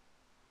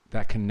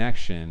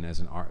connection as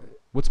an art,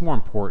 what's more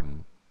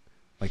important,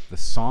 like the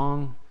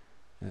song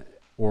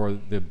or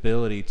the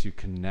ability to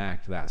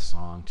connect that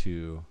song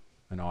to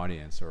an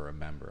audience or a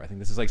member? I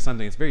think this is like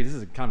something, this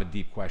is kind of a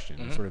deep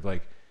question. It's sort of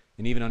like,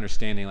 and even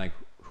understanding like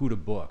who to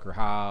book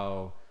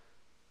or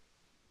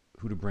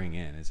who to bring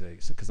in is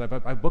because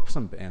I've booked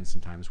some bands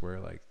sometimes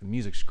where like the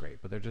music's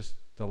great, but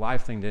the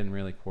live thing didn't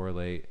really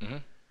correlate.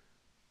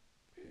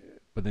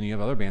 But then you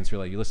have other bands who are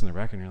like, you listen to the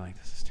record and you're like,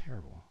 this is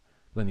terrible.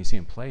 But then you see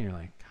them play and you're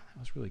like, God, that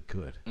was really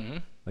good.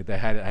 Like they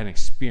had an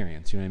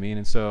experience, you know what I mean?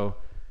 And so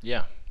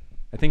yeah,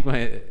 I think when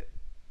I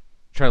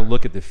try to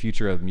look at the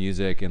future of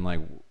music and like,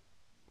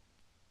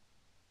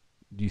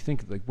 do you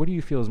think, like, what do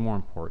you feel is more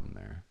important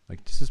there?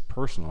 Like, this is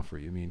personal for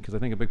you. I mean, because I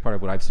think a big part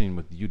of what I've seen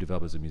with you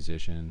develop as a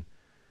musician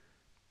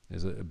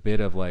is a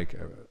bit of like,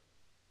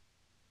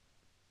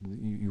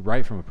 you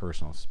write from a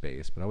personal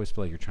space, but I always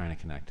feel like you're trying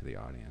to connect to the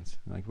audience.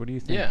 Like, what do you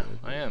think? Yeah,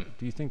 I am.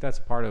 Do you think that's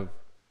a part of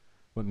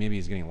what maybe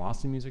is getting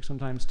lost in music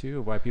sometimes too,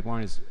 of why people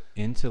aren't as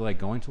into like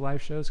going to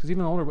live shows? Because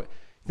even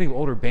think of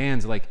older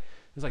bands, like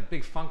there's like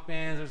big funk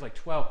bands, there's like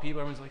 12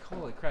 people, everyone's like,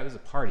 holy crap, this is a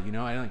party,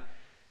 I like,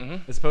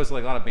 as opposed to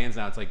like a lot of bands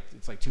now, it's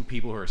like two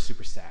people who are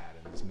super sad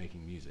and just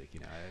making music,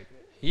 Like,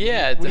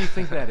 yeah. What do you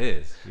think that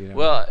is?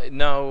 Well,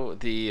 no,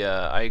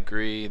 I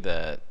agree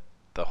that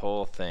the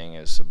whole thing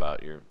is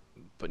about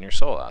putting your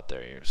soul out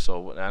there, your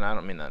soul, and I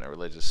don't mean that in a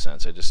religious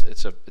sense.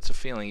 It's a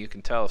feeling. You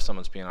can tell if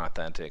someone's being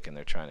authentic and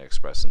they're trying to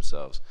express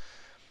themselves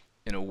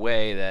in a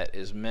way that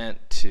is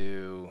meant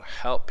to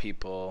help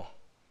people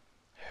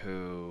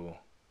who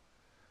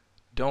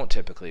don't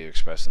typically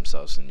express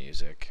themselves in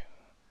music.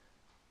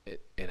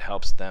 It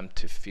helps them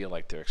to feel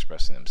like they're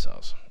expressing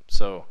themselves.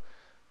 So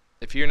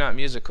if you're not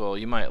musical,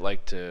 you might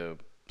like to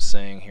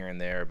sing here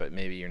and there, but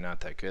maybe you're not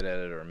that good at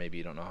it, or maybe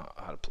you don't know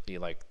how to you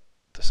like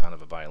the sound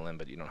of a violin,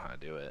 but you don't know how to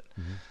do it,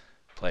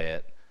 play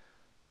it.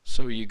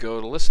 So you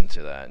go to listen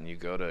to that, and you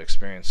go to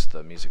experience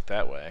the music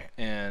that way.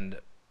 And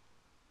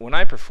when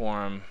I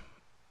perform,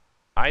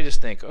 I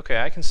just think, okay,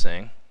 I can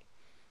sing.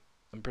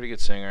 I'm a pretty good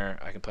singer.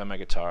 I can play my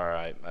guitar.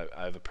 I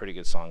have a pretty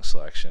good song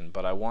selection,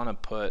 but I want to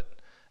put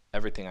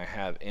everything I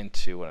have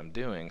into what I'm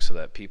doing so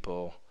that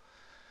people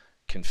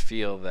can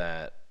feel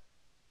that,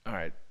 all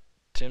right,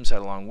 Tim's had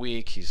a long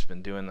week. He's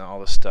been doing all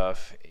this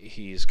stuff.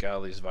 He's got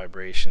all these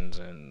vibrations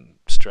and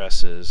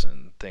stresses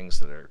and things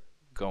that are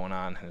going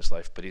on in his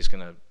life, but he's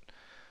going to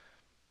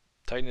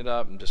tighten it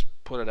up and just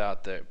put it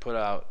out there, put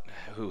out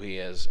who he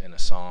is in a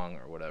song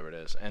or whatever it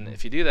is. And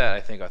if you do that,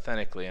 I think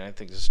authentically, and I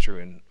think this is true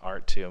in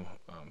art too.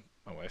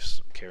 My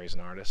wife Carrie's an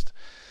artist.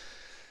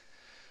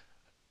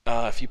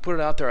 If you put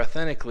it out there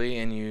authentically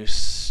and you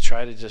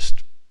try to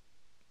just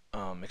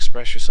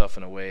express yourself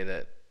in a way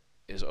that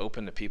is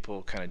open to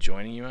people kind of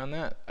joining you on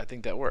that, I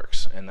think that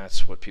works. And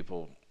that's what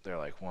people, they're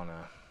like, want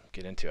to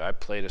get into. I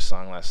played a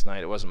song last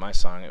night. It wasn't my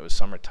song. It was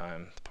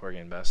Summertime, the Porgy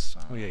and Bess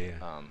song. Oh, yeah.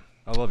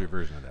 I love your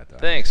version of that, though.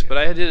 Thanks, but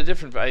I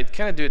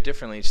kind of do it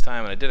differently each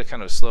time, and I did a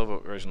kind of a slow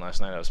version last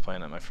night. I was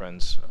playing at my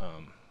friend's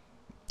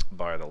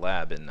bar, The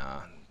Lab in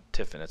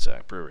Tiffin. It's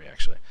a brewery,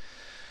 actually.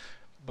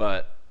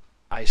 But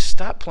I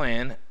stopped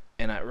playing,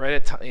 And I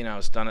I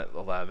was done at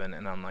 11,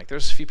 and I'm like,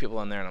 there's a few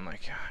people in there, and I'm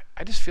like,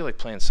 I just feel like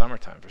playing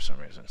Summertime for some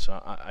reason. So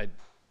I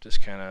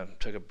just kind of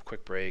took a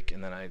quick break,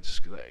 and then I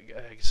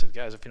said,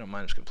 guys, if you don't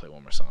mind, I'm just gonna play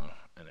one more song.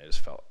 And I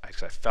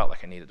felt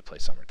like I needed to play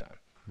Summertime.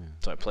 Yeah.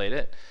 So I played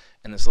it,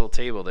 and this little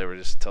table,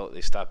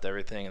 they stopped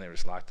everything, and they were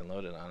just locked and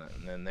loaded on it.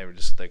 And then they were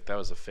just like, that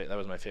was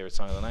my favorite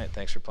song of the night.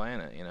 Thanks for playing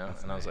it,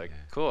 That's and I was like,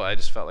 cool. I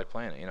just felt like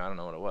playing it, I don't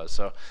know what it was.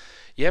 So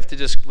you have to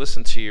just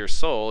listen to your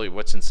soul,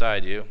 what's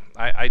inside you.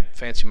 I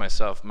fancy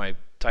myself, my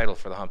title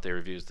for the Hump Day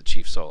Revue is the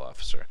Chief Soul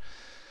Officer.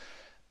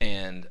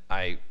 And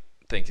I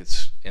think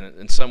it's,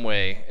 in some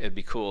way, it'd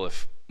be cool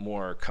if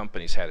more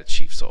companies had a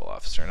Chief Soul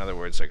Officer. In other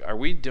words, like, are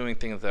we doing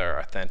things that are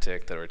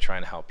authentic, that are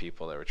trying to help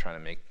people, that are trying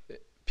to make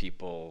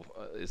people,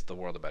 is the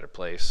world a better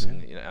place?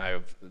 And I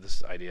have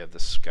this idea of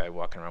this guy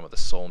walking around with a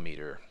soul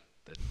meter,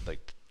 that,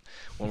 like,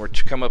 when we're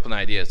to come up with an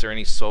idea, is there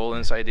any soul in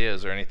this idea?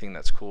 Is there anything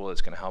that's cool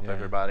that's going to help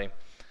everybody?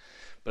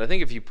 But I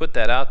think if you put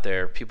that out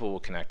there, people will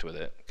connect with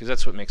it, because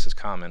that's what makes us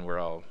common. We're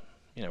all,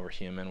 we're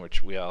human,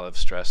 which we all have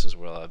stresses,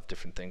 we all have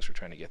different things we're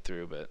trying to get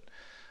through. But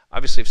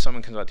obviously, if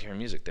someone comes out to hear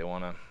music, they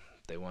want to,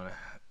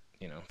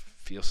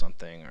 feel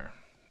something, or,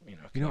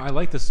 I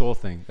like the soul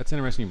thing. That's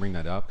interesting you bring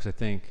that up, because I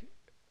think,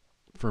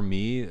 for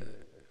me,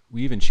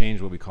 we even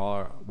changed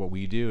what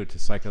we do to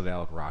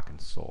psychedelic rock and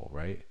soul,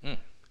 right?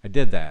 I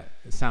did that.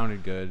 It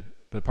sounded good,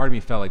 but part of me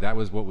felt like that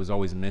was what was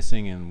always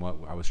missing, and what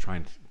I was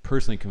trying to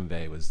personally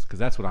convey was, because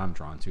that's what I'm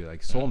drawn to.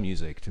 Like, soul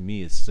music to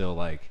me is still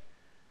like,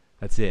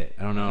 that's it.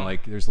 I don't know.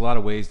 Like, there's a lot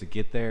of ways to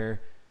get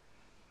there,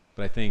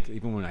 but I think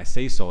even when I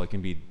say soul, it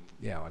can be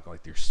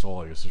like your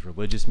soul, or just this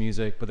religious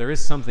music. But there is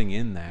something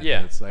in that.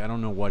 Yeah. It's like, I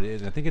don't know what it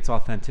is. And I think it's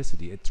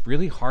authenticity. It's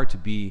really hard to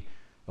be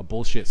a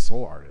bullshit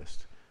soul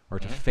artist, or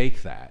to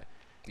fake that.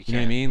 You know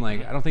what I mean?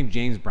 Like, I don't think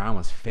James Brown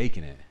was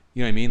faking it.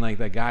 You know what I mean? Like,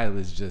 that guy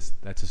was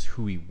that's just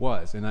who he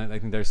was. And I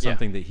think there's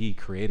something that he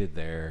created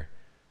there,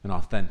 an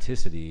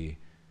authenticity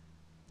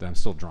that I'm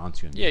still drawn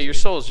to in music. Your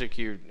soul is like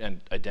your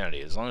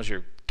identity. As long as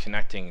you're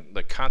connecting,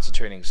 like,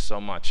 concentrating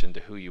so much into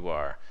who you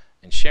are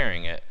and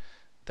sharing it,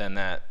 then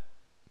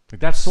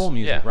that's soul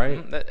music,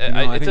 right?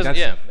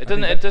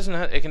 It doesn't.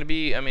 It can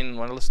be. I mean,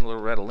 when I listen to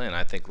Loretta Lynn,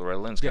 I think Loretta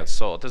Lynn's got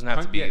soul. It doesn't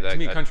have to be like to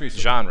me, country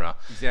genre.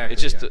 Exactly.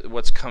 It's just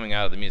what's coming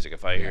out of the music.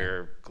 If I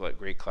hear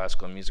great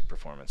classical music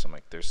performance, I'm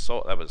like, there's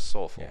soul. That was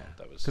soulful.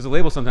 Yeah. Because the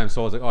label sometimes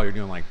soul is like, oh, you're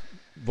doing like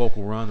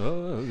vocal run.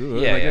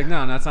 Like,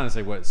 no, that's not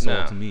necessarily what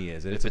soul to me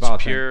is. It's about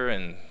pure,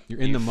 and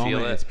you're in the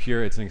moment. It's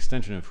pure. It's an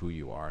extension of who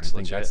you are. And I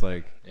think that's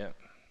like,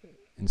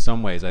 in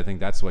some ways, I think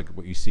that's like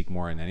what you seek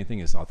more than anything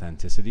is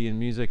authenticity in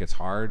music. It's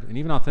hard, and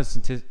even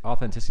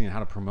authenticity in how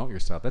to promote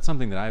yourself. That's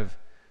something that I've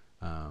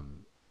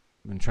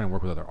been trying to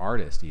work with other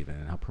artists, even,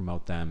 and help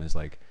promote them. Is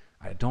like,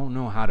 I don't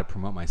know how to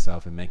promote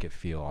myself and make it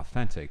feel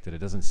authentic. That it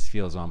doesn't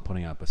feel as though I'm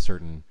putting up a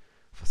certain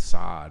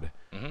facade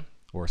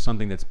or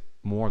something that's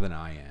more than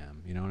I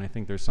am. And I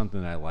think there's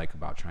something that I like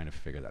about trying to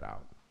figure that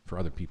out for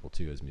other people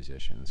too, as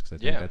musicians, because I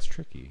think that's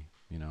tricky.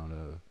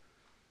 To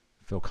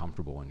feel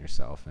comfortable in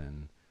yourself.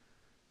 And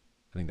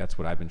I think that's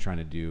what I've been trying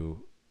to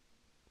do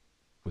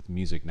with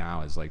music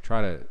now, is like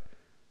try to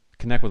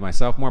connect with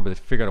myself more, but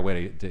figure out a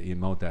way to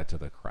emote that to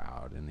the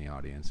crowd and the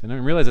audience. And I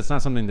realize it's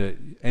not something that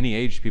any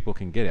age people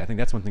can get it. I think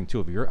that's one thing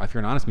too. If you're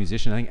an honest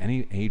musician, I think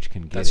any age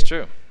can get it. That's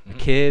true. A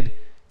kid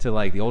to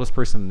like the oldest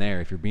person there,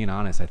 if you're being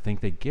honest, I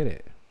think they get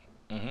it.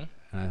 And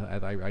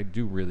I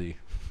do really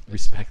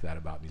respect that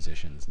about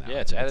musicians now. Yeah,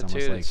 it's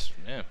attitude.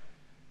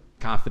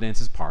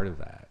 Confidence is part of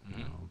that,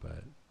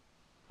 but.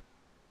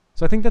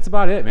 So I think that's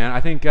about it, man. I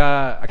think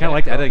I kind of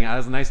liked editing. That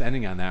was a nice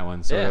ending on that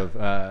one.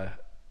 But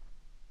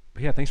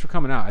thanks for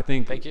coming out. I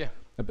think. Thank you.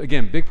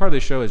 Again, big part of the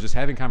show is just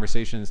having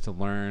conversations to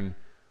learn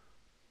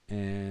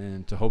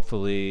and to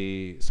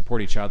hopefully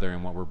support each other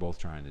in what we're both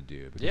trying to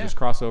do. Because there's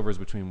crossovers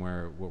between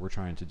what we're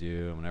trying to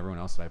do and everyone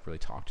else that I've really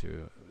talked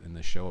to in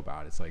this show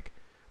about. It's like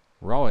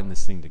we're all in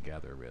this thing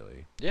together,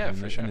 really. Yeah,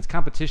 for sure. And it's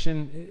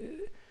competition,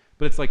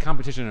 but it's like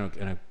competition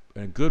in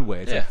a good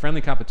way. It's like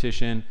friendly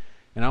competition.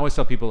 And I always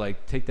tell people,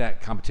 like, take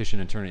that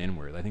competition and turn it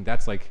inward. I think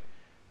that's like,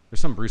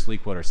 there's some Bruce Lee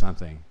quote or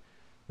something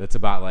that's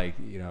about like,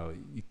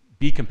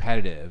 be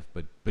competitive,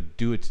 but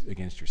do it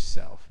against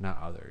yourself,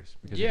 not others.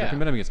 Because if you're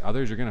competitive against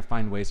others, you're going to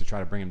find ways to try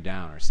to bring them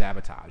down or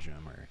sabotage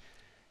them or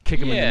kick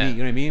them in the knee. You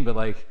know what I mean? But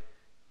like,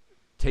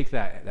 take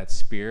that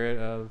spirit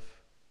of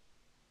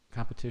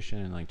competition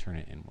and like turn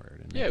it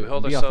inward. And we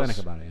hold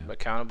ourselves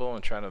accountable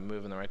and try to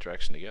move in the right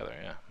direction together.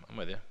 Yeah, I'm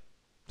with you.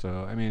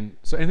 So,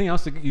 so anything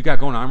else that you got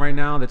going on right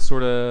now that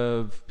sort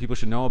of people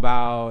should know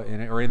about,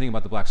 or anything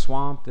about the Black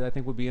Swamp that I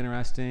think would be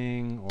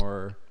interesting,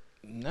 or?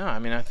 No,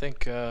 I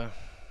think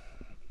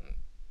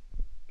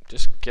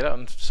just get out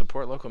and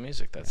support local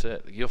music. That's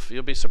it.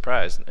 You'll be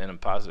surprised in a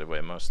positive way,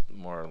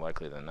 more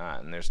likely than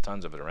not. And there's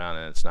tons of it around,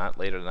 and it's not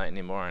late at night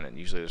anymore, and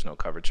usually there's no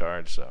cover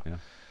charge. So,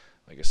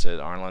 like I said,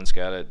 Arlen's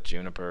got it,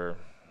 Juniper,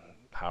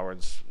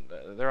 Howard's,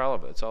 they're all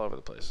over. It's all over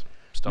the place.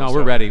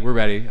 We're ready. We're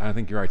ready. I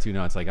think you're right too.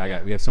 No, it's like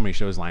we have so many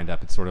shows lined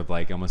up. It's sort of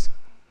like it's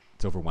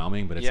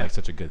overwhelming, but it's like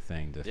such a good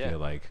thing to feel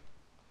like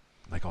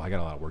like, oh, I got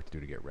a lot of work to do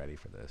to get ready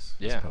for this,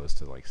 Yeah. as opposed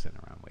to like sitting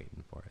around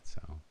waiting for it.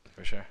 So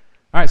For sure.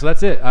 all right, so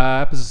that's it.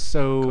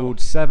 Episode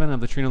 7 of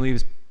the Trina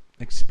Leaves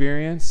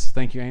Experience.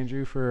 Thank you,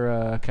 Andrew,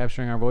 for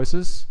capturing our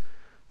voices.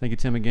 Thank you,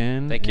 Tim,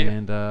 again. Thank you.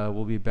 And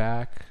we'll be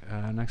back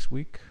next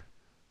week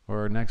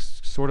or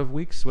next sort of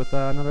weeks with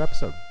another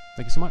episode.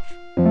 Thank you so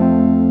much.